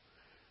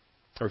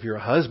 Or if you're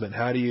a husband,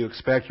 how do you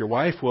expect your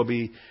wife will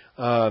be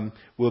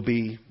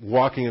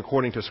walking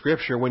according to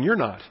Scripture when you're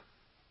not?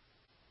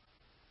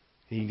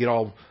 And you get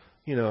all,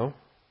 you know,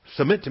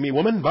 submit to me,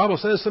 woman. The Bible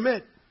says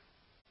submit.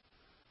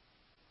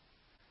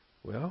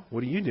 Well,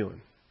 what are you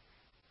doing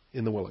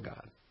in the will of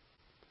God?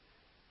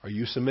 Are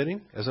you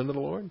submitting as unto the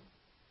Lord?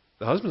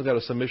 The husband's got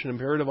a submission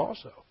imperative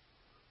also.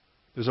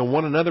 There's a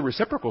one another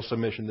reciprocal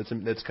submission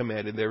that's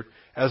commanded there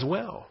as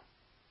well.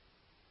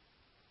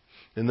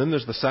 And then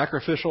there's the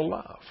sacrificial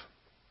love.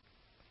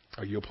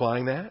 Are you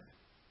applying that?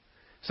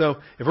 So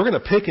if we're going to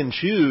pick and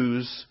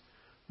choose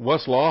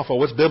what's lawful,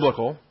 what's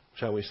biblical,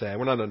 shall we say,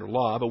 we're not under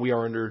law, but we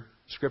are under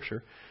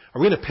Scripture.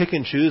 Are we going to pick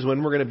and choose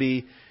when we're going to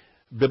be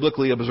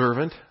biblically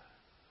observant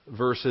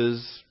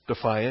versus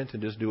defiant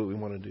and just do what we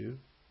want to do?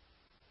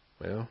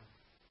 Well,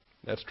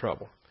 that's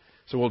trouble.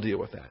 So we'll deal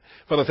with that.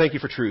 Father, thank you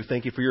for truth.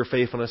 Thank you for your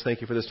faithfulness.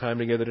 Thank you for this time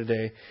together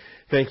today.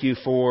 Thank you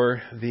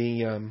for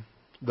the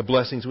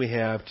blessings we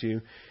have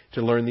to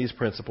learn these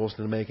principles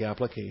and to make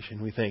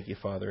application. We thank you,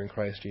 Father, in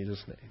Christ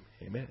Jesus'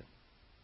 name. Amen.